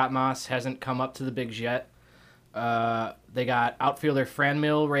 Scott Moss hasn't come up to the bigs yet. They got outfielder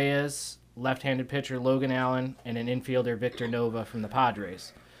Franmil Reyes, left-handed pitcher Logan Allen, and an infielder Victor Nova from the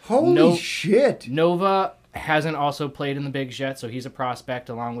Padres. Holy shit! Nova hasn't also played in the bigs yet, so he's a prospect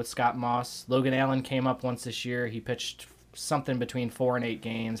along with Scott Moss. Logan Allen came up once this year. He pitched something between 4 and 8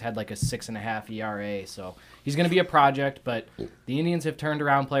 games, had like a 6.5 ERA, so he's going to be a project, but the Indians have turned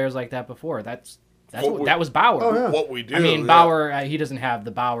around players like that before. That was Bauer. Oh, yeah. What we do. I mean, yeah. Bauer, he doesn't have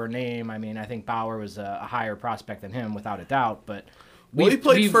the Bauer name. I mean, I think Bauer was a higher prospect than him, without a doubt, but Well, he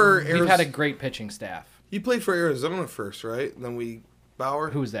played for we've had a great pitching staff. He played for Arizona first, right? And then Bauer.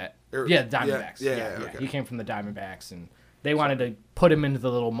 Who's that? Er- Yeah, Diamondbacks. yeah, Yeah. okay. He came from the Diamondbacks, and they wanted to put him into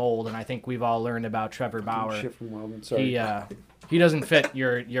the little mold, and I think we've all learned about Trevor Bauer. Shit from Weldon. Sorry. He doesn't fit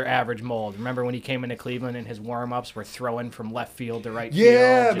your average mold. Remember when he came into Cleveland and his warm-ups were throwing from left field to right field?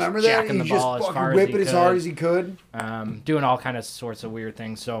 Yeah, just remember that? jacking He the just ball as fucking far whip as it he as could. hard as he could. Doing all kind of sorts of weird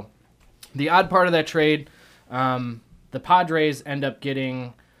things. So the odd part of that trade, the Padres end up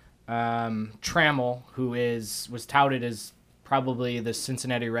getting Trammell, who was touted as probably the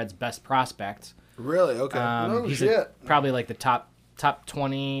Cincinnati Reds' best prospect. Really? Okay. He's shit. probably like the top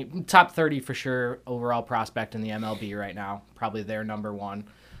 20, top 30 for sure overall prospect in the MLB right now. Probably their number 1.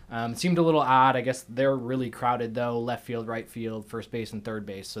 It seemed a little odd. I guess they're really crowded though. Left field, right field, first base, and third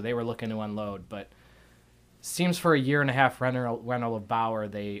base. So they were looking to unload. But seems for a year and a half rental of Bauer,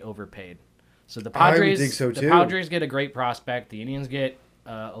 they overpaid. So the I would Padres, think so, the too. Padres get a great prospect. The Indians get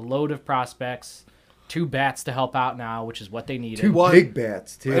a load of prospects, 2 bats to help out now, which is what they needed. 2 What? big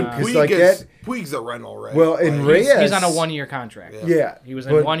bats too. And 'Cause Puig's a rental, right? Well, and Like, Reyes, He's on a 1-year contract. Yeah, He was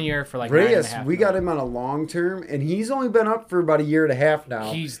in but 1 year for like Reyes, 9.5 we got million. him on a long term, and he's only been up for about a year and a half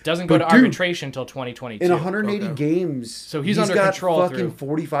now. He doesn't go But to dude, arbitration until 2022. in 180 Okay. games. So he's under got control fucking through-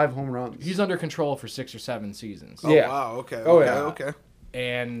 45 home runs. He's under control for 6 or 7 seasons. oh, yeah. wow, okay. Oh, okay, yeah. Okay.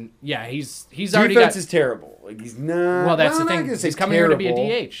 And yeah, he's already Defense got. is terrible. Like he's not. Well, that's I'm the not thing. gonna say He's coming here to be a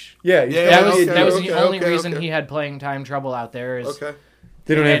terrible. DH. Yeah, he's Yeah, That coming was to be a that was DH. the only okay, reason okay. he had playing time trouble out there. Is Okay.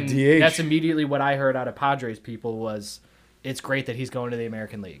 They don't have and DH. That's immediately what I heard out of Padres people was, it's great that he's going to the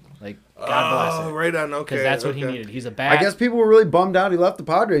American League. Like God bless it, Right on. Okay. because that's what he okay. needed. He's a bat. I guess people were really bummed out he left the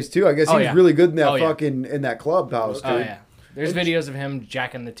Padres too. I guess he Oh, was yeah. really good in that Oh, yeah. fucking in that clubhouse. Oh dude. yeah. There's videos of him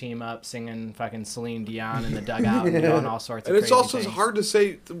jacking the team up, singing fucking Celine Dion in the dugout, and doing all sorts of And it's crazy also things. hard to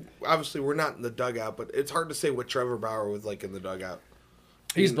say. Obviously, we're not in the dugout, but it's hard to say what Trevor Bauer was like in the dugout.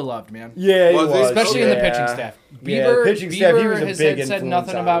 He's beloved, man. Yeah, he Was he? was. Especially in the Yeah. pitching staff. Yeah, the Bieber, pitching staff, he Bieber was a has big said influence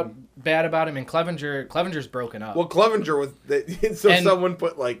nothing on about him. bad about him, and Clevenger's broken up. Well, Clevenger was. So And- someone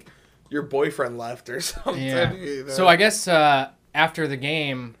put like your boyfriend left or something. Yeah. you know? So I guess after the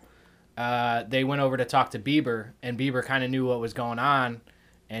game, they went over to talk to Bieber, and Bieber kind of knew what was going on,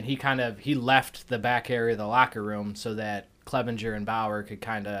 and he left the back area of the locker room so that Clevenger and Bauer could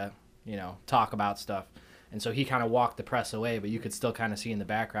kind of talk about stuff. And so he kind of walked the press away, but you could still kind of see in the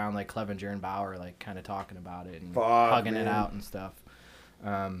background like Clevenger and Bauer like kind of talking about it and Fuck, hugging it man. out and stuff.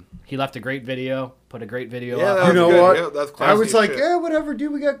 He left a great video, put a great video Yeah, up. that You was know good. what? Yeah, that's I classy was as like, shit. yeah, whatever,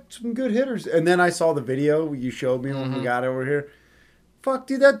 dude. We got some good hitters. And then I saw the video you showed me when we got over here. Fuck,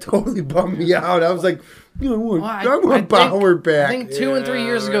 dude, that totally bummed me out. I was like, I want Bauer back. I think 2 and 3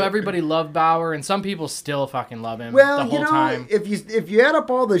 years ago, right. everybody loved Bauer, and some people still fucking love him Well, the whole time. if you add up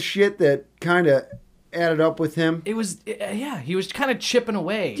all the shit that kind of added up with him, It was, he was kind of chipping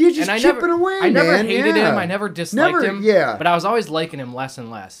away. You're just and I chipping never, away, I never man, hated yeah. him. I never disliked Never- him. yeah. But I was always liking him less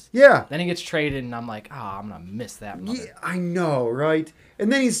and less. yeah. Then he gets traded, and I'm like, I'm going to miss that mother. Yeah, I know, right? And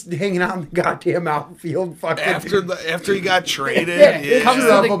then he's hanging out in the goddamn outfield, fucking After he got traded. Yeah, Yeah. Comes picture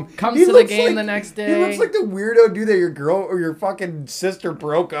to of the- him. comes He to the looks game the next He day. looks like the weirdo dude that your girl or your fucking sister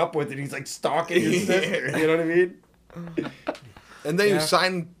broke up with, and he's like stalking your sister. You know what I mean? And then Yeah. you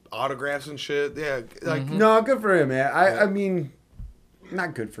sign autographs and shit. Yeah. Like, No, good for him, man. I mean,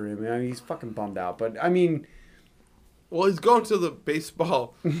 not good for him, man. He's fucking bummed out, but I mean, well, he's going to the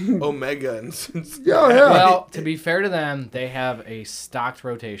baseball Omega and since yeah. Well, to be fair to them, they have a stocked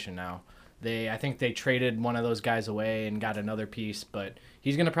rotation now. I think they traded one of those guys away and got another piece, but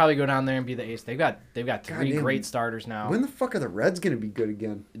he's gonna probably go down there and be the ace. They've got 3 Goddamn. great starters now. When the fuck are the Reds gonna be good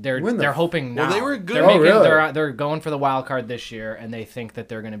again? They're When the hoping now. Well, they were good. They're Oh, really? they're going for the wild card this year, and they think that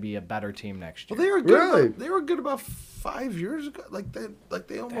they're going to be a better team next year. Well, they were good. Really? They were good about 5 years ago. Like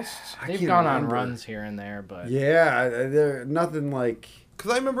they almost. They've can't gone on remember. runs here and there, but Yeah, they're nothing like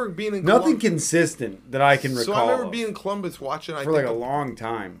Because I remember being in nothing Colum- consistent that I can recall. So I remember of being in Columbus watching. I for like think a long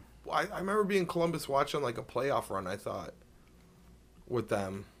time. I remember being in Columbus watching like a playoff run. I thought with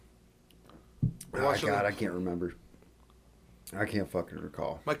them. Oh Watching God, them- I can't remember. I can't fucking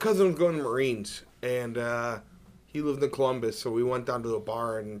recall. My cousin was going to Marines, and he lived in Columbus, so we went down to a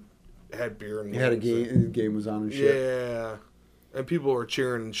bar and had beer and You had a wings game. and- The game was on and shit. Yeah, and people were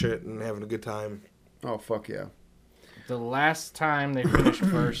cheering and shit and having a good time. Oh fuck yeah. the last time they finished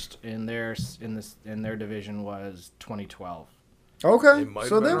first in their division was 2012. Okay, It might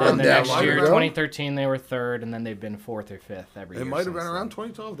so have they been were Then around the that next long year, ago. 2013, they were third, and then they've been fourth or fifth every year. It might have since been around then.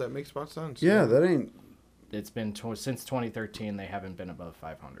 2012. That makes about sense. Yeah, that ain't. It's been since 2013. They haven't been above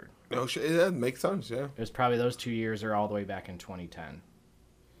 500. No shit. That makes sense. Yeah. It was probably those 2 years or all the way back in 2010.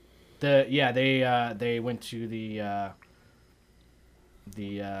 They went to the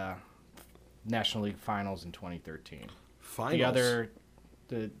National League Finals in 2013. Finals.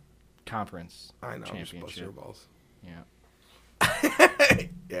 The conference I know. I'm just busting your championship. balls. Yeah.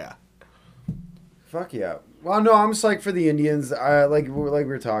 Yeah. Fuck yeah. Well, no, I'm psyched for the Indians. Like we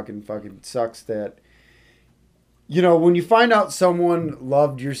were talking, fucking sucks that. You know, when you find out someone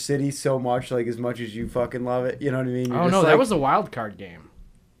loved your city so much, like as much as you fucking love it, you know what I mean? You're Oh just no, like, that was a wild card game.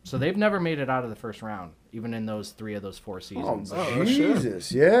 So they've never made it out of the first round, even in those 3 of those 4 Oh, seasons.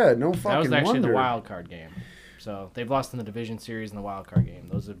 Jesus. Yeah, no fucking That was actually wonder. the wild card game. So they've lost in the division series and the wild card game.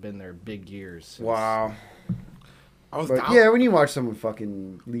 Those have been their big years. since- Wow. I was But down. yeah, when you watch someone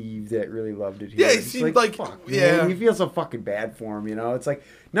fucking leave that really loved it here, Yeah, it it's seemed like- fuck, yeah. man, you feel so fucking bad for him, you know? It's like,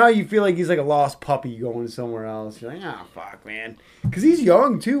 now you feel like he's like a lost puppy going somewhere else. You're like, ah, fuck, man. Because he's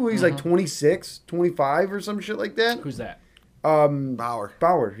young, too. He's like 26, 25 or some shit like that. Who's that?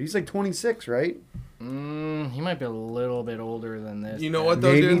 Bauer. He's like 26, right? He might be a little bit older than this. You know what,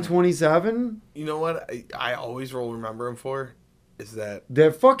 though, Maybe dude? 27? You know what I always will remember him for? Is that...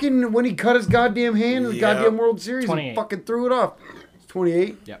 That fucking, when he cut his goddamn hand in the Yeah. goddamn World Series 28. and fucking threw it off. It's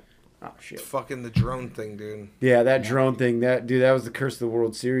 28? Yep. Oh, shit. Fucking the drone thing, dude. Yeah, that drone thing, that was the curse of the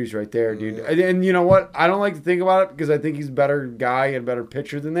World Series right there, dude. And you know what? I don't like to think about it because I think he's a better guy and a better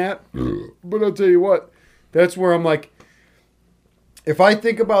pitcher than that. But I'll tell you what, that's where I'm like, if I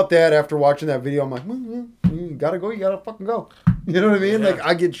think about that after watching that video, I'm like, you gotta go, you gotta fucking go. You know what I mean? Yeah. Like,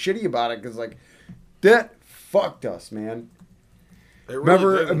 I get shitty about it because, like, that fucked us, man. It really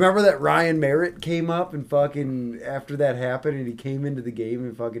didn't. Remember that Ryan Merritt came up and fucking after that happened and he came into the game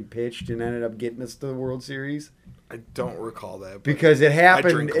and fucking pitched and ended up getting us to the World Series I don't recall that. but because it I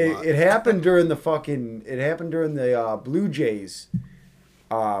happened. drink a lot. It happened during the fucking. It happened during the Blue Jays.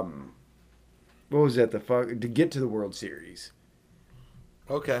 What was that? The fuck to get to the World Series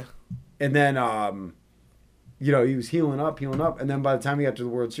Okay. and then he was healing up and then by the time he got to the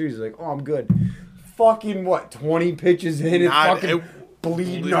World Series he's like, oh, I'm good. Fucking what? 20 pitches in and Not- fucking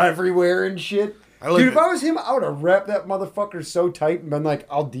bleeding everywhere and shit. I Dude, if I was him, I would have wrapped that motherfucker so tight and been like,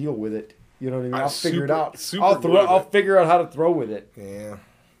 I'll deal with it. You know what I mean? I'll figure it super- out. super I'll good at I'll it. figure out how to throw with it. Yeah.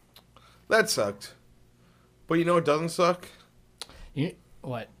 That sucked. But you know what doesn't suck?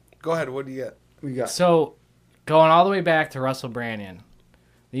 What? Go ahead. What do you get? We got So, going all the way back to Russell Branyan,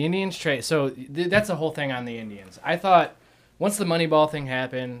 the Indians trade. So that's the whole thing on the Indians. I thought once the Moneyball thing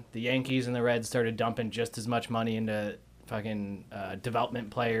happened, the Yankees and the Reds started dumping just as much money into fucking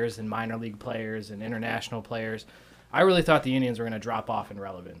development players and minor league players and international players. I really thought the Indians were going to drop off in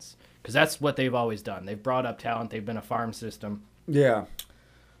relevance because that's what they've always done. They've brought up talent. They've been a farm system. yeah.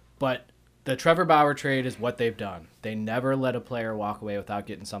 But the Trevor Bauer trade is what they've done. They never let a player walk away without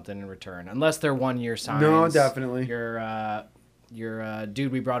getting something in return, unless they're 1 year signs. No, definitely. Your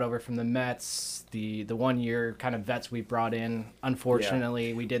dude we brought over from the Mets, the 1 year kind of vets we brought in.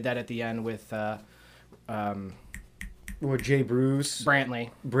 Unfortunately, we did that at the end with What, Jay Bruce,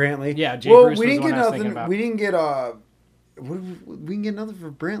 Brantley. Brantley? Yeah, Jay well, Bruce we was didn't the get one I was nothing. thinking about. We didn't get we didn't get nothing for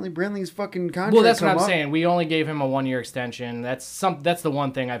Brantley. Brantley's fucking contract. Well, that's what come I'm up. saying. We only gave him a 1 year extension. That's the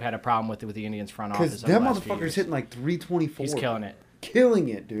one thing I've had a problem with the Indians front office. Because over that the last few motherfucker's years. hitting like 324. He's killing it. Killing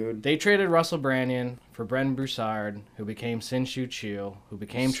it, dude. They traded Russell Branyan for Brendan Broussard, who became Sin-Shu Choo, who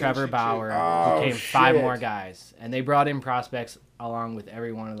became Trevor Bauer, Oh, who became 5 shit. more guys. And they brought in prospects along with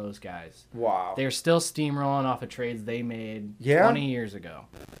every one of those guys. Wow. They're still steamrolling off of trades they made Yeah? 20 years ago.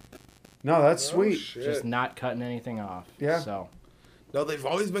 No, that's sweet. Shit. Just not cutting anything off. Yeah. So No, they've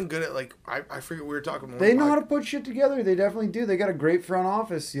always been good at, like, I forget we were talking. They know how to put shit together. They definitely do. They got a great front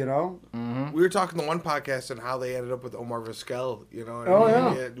office, you know. We were talking to one podcast and how they ended up with Omar Vizquel, you know. Oh,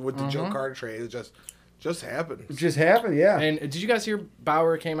 and yeah. with the Joe Carter trade, it just happened. It just happened, yeah. And did you guys hear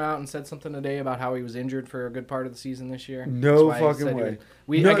Bauer came out and said something today about how he was injured for a good part of the season this year? No That's why he fucking said he way.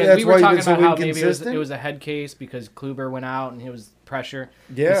 was- No, again, that's we why were he's talking been so about how maybe inconsistent? it was a head case because Kluber went out and it was pressure.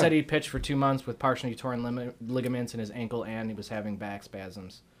 Yeah. He said he pitched for 2 months with partially torn ligaments in his ankle and he was having back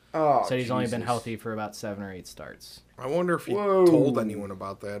spasms. Oh, Said he's only been Jesus. healthy for about 7 or 8 starts. I wonder if he Whoa. told anyone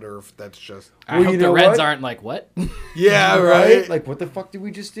about that or if that's just. I Well, hope you the know Reds what? aren't like, what? Yeah, right. Like, what the fuck did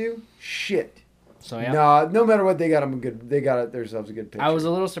we just do? Shit. So yeah. Nah, no matter what, they got them good. They got themselves a good pitcher. I was a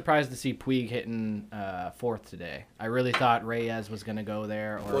little surprised to see Puig hitting 4th today. I really thought Reyes was going to go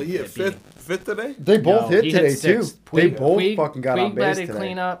there. Or Well, he hit it be- fifth today. They both hit he today too. 6th. They Puig- both Puig- fucking got Puig on base batted today.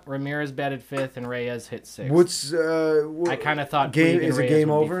 cleanup. Ramirez batted 5th, and Reyes hit 6th. What's I kind of thought game? Puig and Is it Reyes game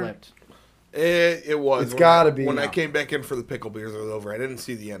would be over? flipped. It was. It's When gotta I- be When I now. came back in for the pickle beers, it was over. I didn't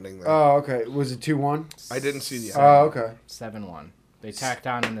see the ending there. Oh, okay. Was it 2-1? I didn't see the ending. Oh, okay. 7-1. They tacked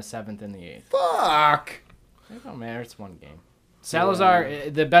on in the 7th and the 8th. Fuck. It don't matter. It's one game. Salazar,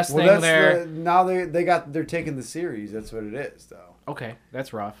 the best Well, thing that's there. now they're taking the series. That's what it is, though. Okay,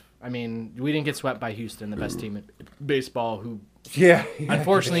 that's rough. I mean, we didn't get swept by Houston, the best team in baseball, who Yeah.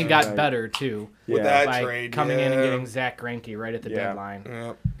 unfortunately got Right. better too With Yeah. that by trade, coming in and yeah. getting Zach Greinke right at the Yeah. deadline.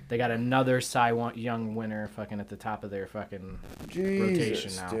 Yep. They got another Cy Young winner fucking at the top of their fucking rotation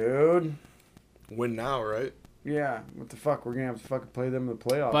Jesus, now. dude. Win now, right? Yeah. What the fuck? We're gonna have to fucking play them in the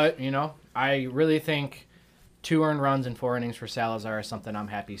playoffs. But, you know, I really think 2 earned runs in 4 innings for Salazar is something I'm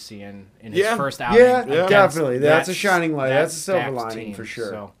happy seeing in his Yeah. first outing. yeah, against definitely. That's a that- shining light. that That's a silver stacked lining team. for sure.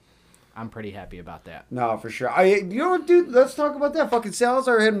 So, I'm pretty happy about that. No, for sure. You know what, dude? Let's talk about that. Fucking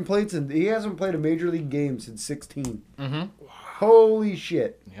Salazar hasn't played since he hasn't played a major league game since 16. Mm-hmm. Holy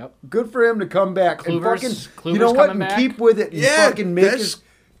shit! Yep. Good for him to come back and Kluber's you know what? coming And back. keep with it and fucking make his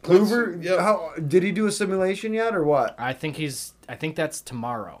Kluber. Yep. How did he do a simulation yet or what? I think that's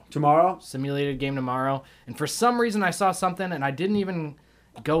tomorrow. Tomorrow? Simulated game tomorrow. And for some reason I saw something and I didn't even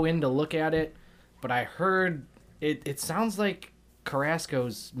go in to look at it, but I heard it sounds like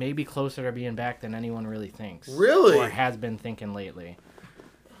Carrasco's maybe closer to being back than anyone really thinks. Really? Or has been thinking lately.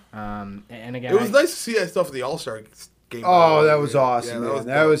 And again, It was nice to see that stuff at the All-Star game. Oh, that was awesome, Yeah, man.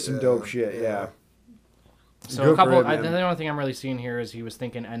 That was dope. some dope shit. Yeah. So Good a couple. for him, man. The only thing I'm really seeing here is he was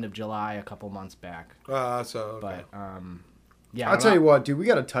thinking end of July, a couple months back. Okay. But yeah, I'll tell you what, dude. We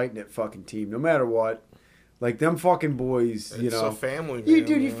got a tight knit fucking team, no matter what. Like them fucking boys, you It's know. a family, You man,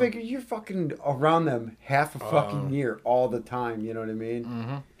 dude, you yeah. figure you're fucking around them half a fucking year all the time. You know what I mean?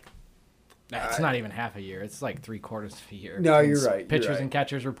 Mm-hmm. It's not even half a year. It's like 3/4 of a year. No, Between you're right, you're Pitchers right. and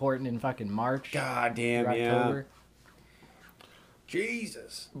catchers reporting in fucking March. God damn, through yeah. October.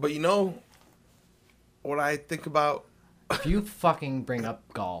 Jesus. But you know what I think about? If you fucking bring up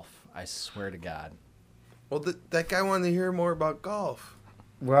golf, I swear to God. Well, that guy wanted to hear more about golf.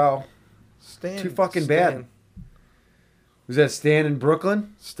 Well, Stan. too fucking bad. Was that Stan in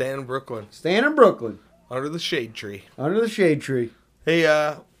Brooklyn? Stan in Brooklyn. Stan in Brooklyn. Under the shade tree. Under the shade tree. Hey,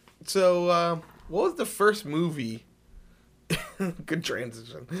 so, what was the first movie? Good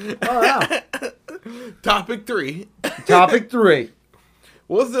transition. Oh, yeah. Topic 3. Topic 3.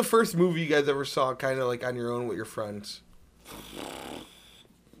 What was the first movie you guys ever saw kind of like on your own with your friends?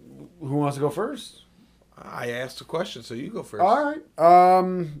 Who wants to go first? I asked a question, so you go first. All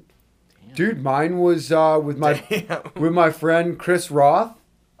right. Dude, mine was with my friend Chris Roth.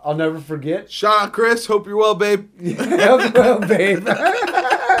 I'll never forget. Shout out, Chris. Hope you're well, babe. Well, babe.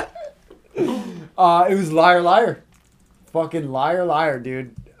 It was Liar Liar. Fucking Liar Liar,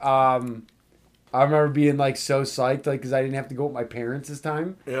 dude. I remember being like so psyched, like, because I didn't have to go with my parents this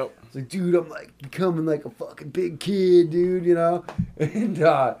time. Yep. It's like, dude, I'm like becoming like a fucking big kid, dude, you know? And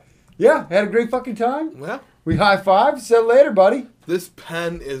yeah, had a great fucking time. Well, We high-fived. Said later, buddy. this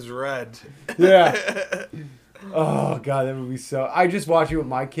pen is red. Yeah. Oh, God, that would be so... I just watched it with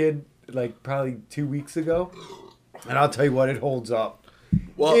my kid, like, probably 2 weeks ago. And I'll tell you what, it holds up.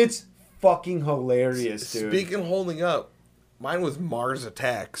 Well, It's fucking hilarious, dude. speaking of holding up, mine was Mars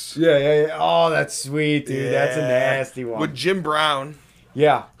Attacks. Yeah. Oh, that's sweet, dude. That's a Yeah. nasty one. With Jim Brown,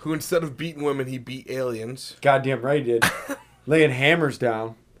 Yeah. who instead of beating women, he beat aliens. Goddamn right he did. Laying hammers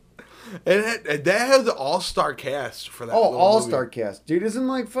down. And that has an all-star cast for that. Oh, little all-star movie. cast. Dude, isn't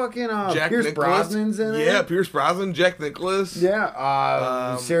like fucking Jack Pierce Nicholas. Brosnan's in it? Yeah, Pierce Brosnan, Jack Nicholas.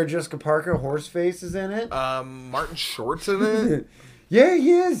 Yeah. Sarah Jessica Parker, Horseface is in it. Martin Short's in it. Yeah,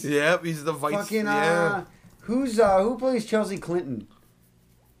 he is. Yep, he's the vice. Fucking, yeah. who plays Chelsea Clinton?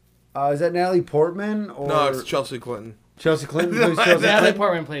 Is that Natalie Portman? Or No, it's Chelsea Clinton. Chelsea Clinton No, plays Chelsea Natalie Clinton?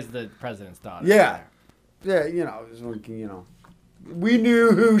 Portman plays the president's daughter. Yeah. Yeah, you know, it was like, you know. We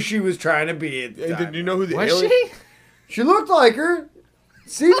knew who she was trying to be at the And time. did you know who the Was alien? she? She looked like her.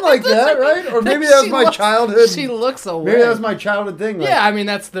 Seemed like that, right? Or maybe that was She my looks- childhood. She looks away. Maybe that was my childhood thing. Like, Yeah, I mean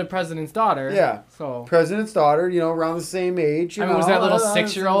that's the president's daughter. Yeah. So President's daughter, you know, around the same age. You I mean, know, was that little all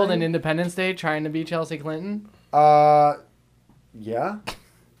 6-year-old same in thing. Independence Day trying to be Chelsea Clinton? Yeah.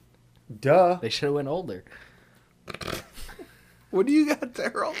 Duh. They should have went older. What do you got,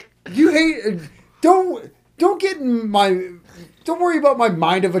 Daryl? You hate. Don't get in my. Don't worry about my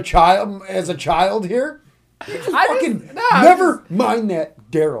mind of a child as a child here. Never mind that,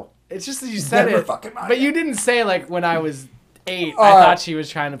 Daryl. It's just that you said Never it, fucking mind but it. you didn't say like when I was 8. I Uh, thought she was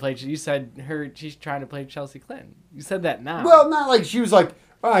trying to play. You said she's trying to play Chelsea Clinton. You said that now. Well, not like she was like,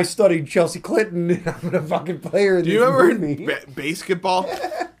 oh, I studied Chelsea Clinton and I'm gonna fucking play her in Do you this remember movie. basketball?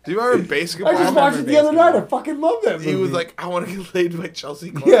 Do you remember basketball? I just watched it the other night. I fucking love that movie. He was like, I want to get laid by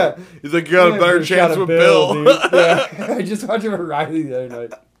Chelsea Clinton. Yeah. He's like, you got a better Shot chance of with Bill. dude. Yeah. I just watched it with Riley the other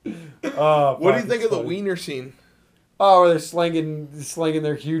night. Oh, What do you fuck, think it's of the funny. wiener scene? Oh, where they're slinging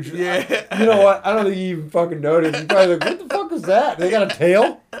their huge. Yeah. You know what? I don't think you even fucking noticed. You're probably like, what the fuck was that? They got a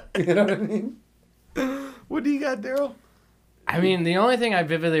tail? You know what I mean? What do you got, Daryl? I mean, the only thing I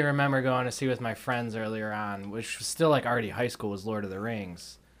vividly remember going to see with my friends earlier on, which was still like already high school, was Lord of the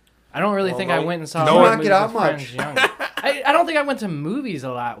Rings. I don't really think I went and saw don't Lord knock of it the out Rings with friends much. younger. I don't think I went to movies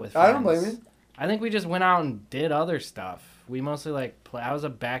a lot with friends. I don't blame you. I think we just went out and did other stuff. We mostly like play. I was a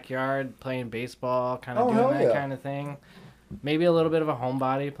backyard playing baseball, kind of Oh, doing hell that yeah. kind of thing. Maybe a little bit of a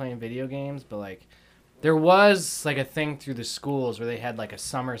homebody playing video games, but like There was like a thing through the schools where they had like a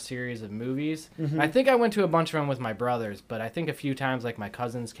summer series of movies. I think I went to a bunch of them with my brothers, but I think a few times like my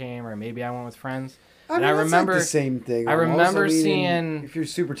cousins came, or maybe I went with friends. I mean, And I that's remember like the same thing. I almost. remember mean, seeing if you're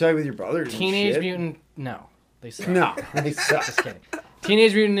super tight with your brothers. Teenage and shit. Mutant. No, they suck. No, they suck. Just kidding.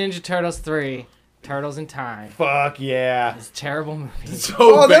 Teenage Mutant Ninja Turtles 3, Turtles in Time. Fuck yeah. It's a terrible movie. So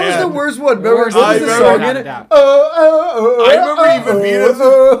Oh, bad. that was the worst one. Remember, Worst what I was the remember- song without in a it? doubt. I I remember even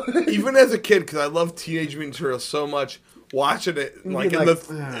being even even as a kid, because I love Teenage Mutant Turtles so much, watching it like Being in like,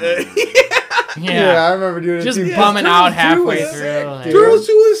 the Yeah, I remember doing it Just too. bumming Turtles out 2 halfway was through. sick, like- dude. Turtles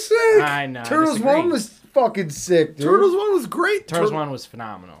 2 was sick. I know. I Turtles disagree. 1 was fucking sick, dude. Turtles 1 was great. Turtles 1 was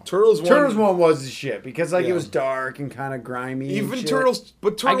phenomenal. Turtles 1. Turtles 1 was the shit because like Yeah. it was dark and kind of grimy. and Even shit. Turtles,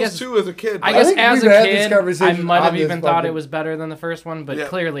 but Turtles guess- 2 as a kid. I I guess think as we've a had this kid, I conversation might on have this even thought it fucking- was better than the first one, but Yeah.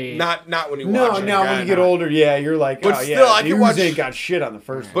 clearly not when you No, watch it. now when you get older, yeah, you're like, But oh still, yeah, I can news watch- ain't got shit on the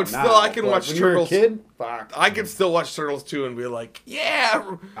first one. But still, now. I can But watch when you're a Turtles- kid. Fuck. I can still watch Turtles 2 and be like, yeah,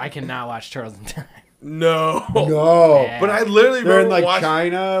 I cannot watch Turtles in Time. no. No. Yeah. But I literally They're in remember like watching.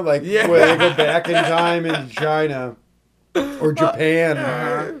 China, like Yeah. where they go back in time in China or Japan,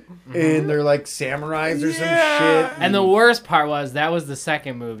 and they're like samurais or some Yeah. shit. And the worst part was that was the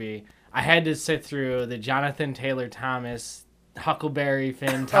second movie. I had to sit through the Jonathan Taylor Thomas, Huckleberry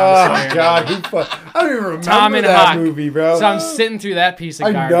Finn, Tom Oh Sawyer god, movie. I don't even remember Tom and that Huck. movie, bro. So I'm sitting through that piece of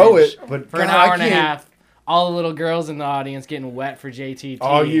I garbage. know it, but for an God, hour I and a can't- half. All the little girls in the audience getting wet for JTT.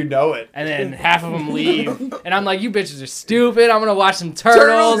 Oh, you know it. And then half of them leave. And I'm like, you bitches are stupid. I'm going to watch some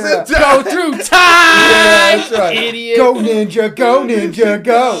turtles. Turtles in Go Time. through time. Yeah, that's right. Idiot. Go ninja,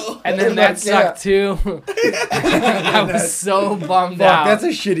 go. And then that sucked too. I was so bummed Fuck, out. that's a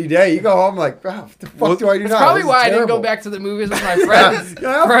shitty day. You go home like, oh, what the fuck do I do now? Probably This is why I didn't terrible. go back to the movies with my friends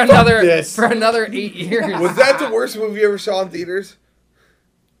Yeah, for fuck another this. 8 years. Was that the worst movie you ever saw in theaters?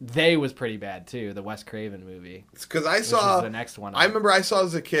 They was pretty bad too. The Wes Craven movie. Because I Which saw. is the next one. I remember I saw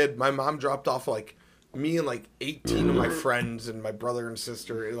as a kid, my mom dropped off like me and like 18 of my friends and my brother and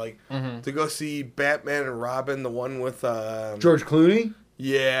sister like to go see Batman and Robin, the one with George Clooney?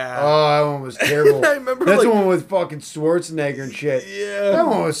 yeah. Oh, that one was terrible. I remember, That's like- the one with fucking Schwarzenegger and shit. Yeah. That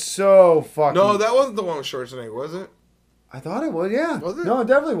one was so fucking. No, that wasn't the one with Schwarzenegger, was it? I thought it was. Yeah. Was it? No, it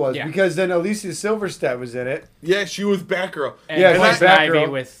definitely was Yeah. because then Alicia Silverstone was in it. Yeah, she was Batgirl. And Yeah, Poison she's Ivy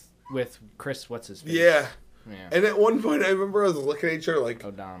Batgirl. with Chris. What's his face? Yeah. Yeah. And at one point, I remember I was looking at each other like,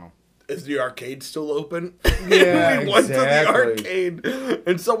 O'Donnell. is the arcade still open? Yeah, we went to the exactly. arcade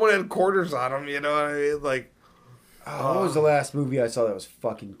and someone had quarters on them, you know what I mean? Like, Oh, what was the last movie I saw that was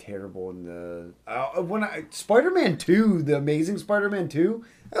fucking terrible? In the Spider-Man 2, the Amazing Spider-Man 2,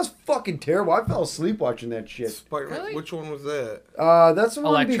 that was fucking terrible. I fell asleep watching that shit. Spider-Man, Really? which one was that? That's the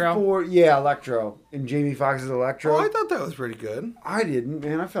one Electro? before. Yeah, Electro and Jamie Foxx's Electro. Oh, I thought that was pretty good. I didn't,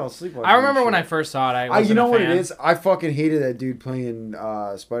 man. I fell asleep watching. I remember that when I shit. first saw it. I You wasn't know a what fan. it is? I fucking hated that dude playing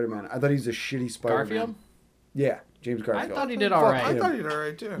Spider-Man. I thought he was a shitty Spider-Man. Garfield. Yeah, James I Garfield. thought he did Fuck all I right. him. thought he did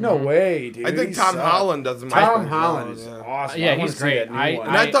alright too. No way, dude. I think He Tom sucked. Holland does the Tom Michael Holland is yeah. awesome. Yeah, I wanna he's see great. that new I- one.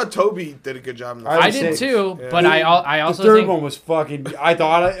 And I thought Toby did a good job in the I I was did sick. too, Yeah. but I also the third think one was fucking. I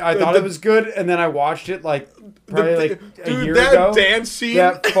thought it was good, and then I watched it like probably like a dude, year that ago. dance scene.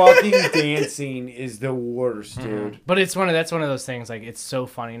 That fucking dance scene is the worst, Mm-hmm. dude. But it's that's one of those things. Like it's so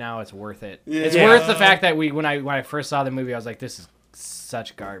funny now, it's worth it. Yeah. It's Yeah. worth the fact that when I first saw the movie, I was like, this is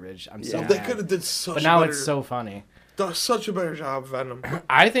such garbage. I'm so Yeah. They mad. could have did such. But now a better, it's so funny. done such a better job of Venom.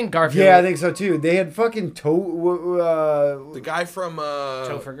 I think Garfield. Yeah, I think so too. They had fucking The guy from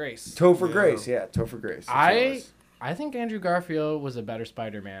Topher Grace. Topher Yeah. Grace. Yeah, Topher Grace. That's what it was. I think Andrew Garfield was a better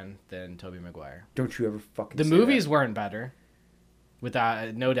Spider-Man than Tobey Maguire. Don't you ever fucking. The say movies that. weren't better,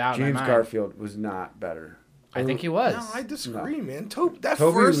 without no doubt. in my James mind. Garfield was not better. I think he was. No, I disagree, man. That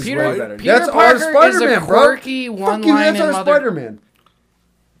Toby first was Peter- way better. Peter That's Parker our is a Spider-Man, bro. quirky Fuck you, one-line that's our and mother- Spider-Man.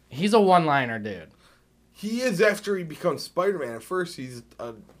 He's a one-liner dude. He is after he becomes Spider-Man. At first, he's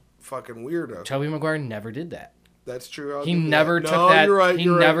a fucking weirdo. Tobey Maguire never did that. That's true. I'll He give you never that. took No, that- You're right, he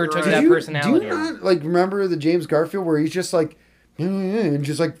you're never right, took you're that right. Do personality. you not like remember the James Garfield where he's just like and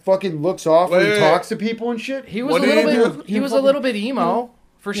just like fucking looks off when Wait, he wait, talks to people and shit? He was What a did little he bit. do? He was a little bit emo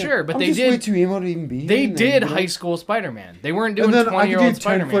for sure, but I'm they just way did. too emo to even be. They here, did you know? high school Spider-Man. They weren't doing And then I could 20-year-old do 10-foot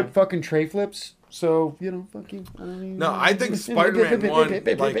Spider-Man. fucking tray flips. So you know, fucking. I mean, No, I think Spider-Man 1,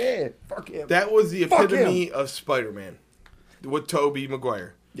 like, fuck him. That was the Fuck epitome of Spider-Man with Tobey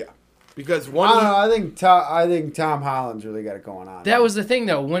Maguire. Yeah. Because I one, don't know. I think Tom Holland's really got it going on. That was the thing,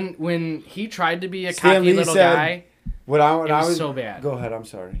 though. When he tried to be a Stan cocky Lee little said- guy, when I was was so bad. Go ahead. I'm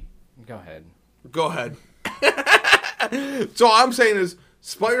sorry. go ahead. go ahead. So all I'm saying is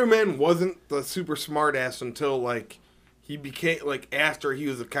Spider-Man wasn't the super smart ass until like he became like after he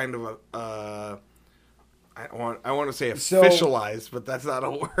was a kind of I want to say So- officialized, but that's not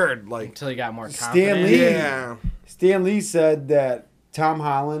a word. Like Until he got more Stan confident. Lee. yeah, Stan Lee said that Tom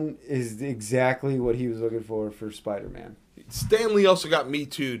Holland is exactly what he was looking for Spider-Man. Stan Lee also got Me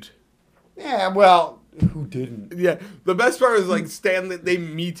Too'd. Yeah, well, who didn't? Yeah, the best part was like they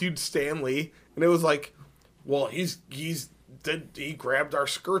Me Too'd Stan Lee, and it was like, well, he grabbed our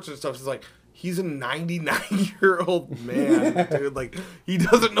skirts and stuff. It's like he's a 99-year-old man, dude. Like he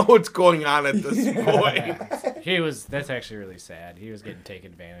doesn't know what's going on at this point. That's actually really sad. He was getting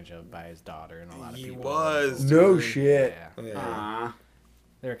taken advantage of by his daughter and a lot of He people. was No dude. shit. Yeah. Yeah.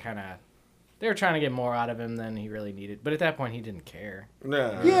 They were trying to get more out of him than he really needed. But at that point, he didn't care.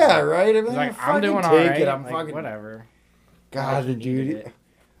 No. Yeah, right. I mean, He's like, fucking I'm doing take all right. it. I'm Like, fucking whatever. God, He needed dude.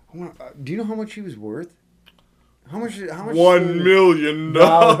 it. Do you know how much he was worth? How much? $1 million.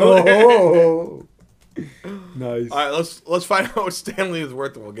 No. Nice. All right, let's find out what Stanley is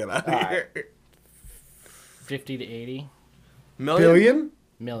worth, and we'll get out of All right. here. 50 to 80 Billion?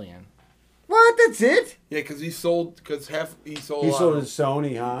 million. What? That's it? Yeah, because he sold He sold his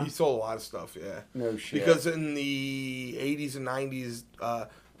Sony, huh? He sold a lot of stuff. Yeah. No shit. Because in the 80s and 90s,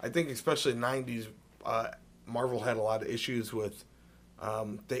 I think especially 90s, Marvel had a lot of issues with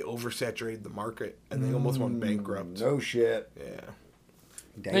they oversaturated the market and they almost went bankrupt. No shit. Yeah.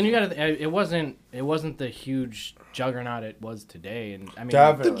 Then you got to. It wasn't the huge juggernaut it was today, and I mean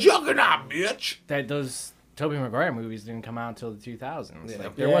Definitely. The Juggernaut, bitch. that those Tobey Maguire movies didn't come out until the 2000s. Yeah.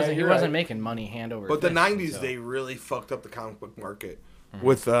 Like Yeah, he you're wasn't right. making money hand over. But the fist, 90s, so. they really fucked up the comic book market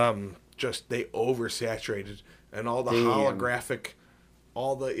with just they oversaturated and all the Damn. holographic,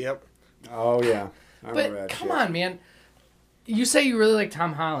 all the yep. Oh yeah. I remember But that come shit. on, man. You say you really like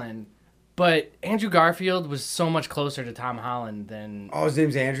Tom Holland, but Andrew Garfield was so much closer to Tom Holland than Oh, his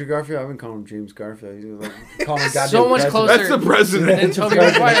name's Andrew Garfield. I've been calling him James Garfield. He's like calling him goddamn so much president. closer That's the president. than Tobey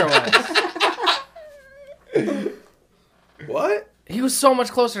Maguire was. What? He was so much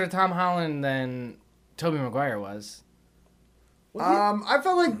closer to Tom Holland than Tobey Maguire was. I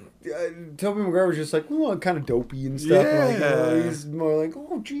felt like Tobey Maguire was just like, oh, kind of dopey and stuff. Like, Yeah. he's more like,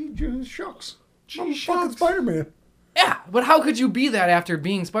 oh, gee, shucks. I'm Gee, fucking shucks. Spider-Man. Yeah, but how could you be that after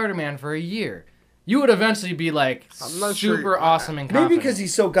being Spider-Man for a year? You would eventually be like I'm not super sure. awesome and confident. Maybe because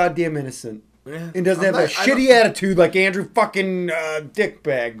he's so goddamn innnent. Yeah. And doesn't have I'm that not- I shitty attitude like Andrew fucking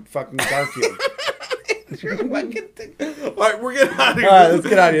dickbag fucking Garfield. All right, we're getting out of here. All right, let's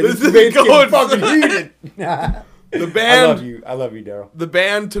get out of here. This is debate's getting going fucking south. heated. The I band. love you. I love you, Daryl. The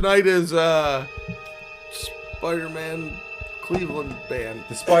band tonight is Spider-Man Cleveland band.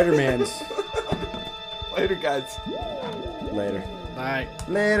 The Spider-Mans. Later, guys. Later. Bye.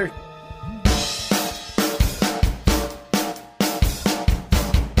 Later.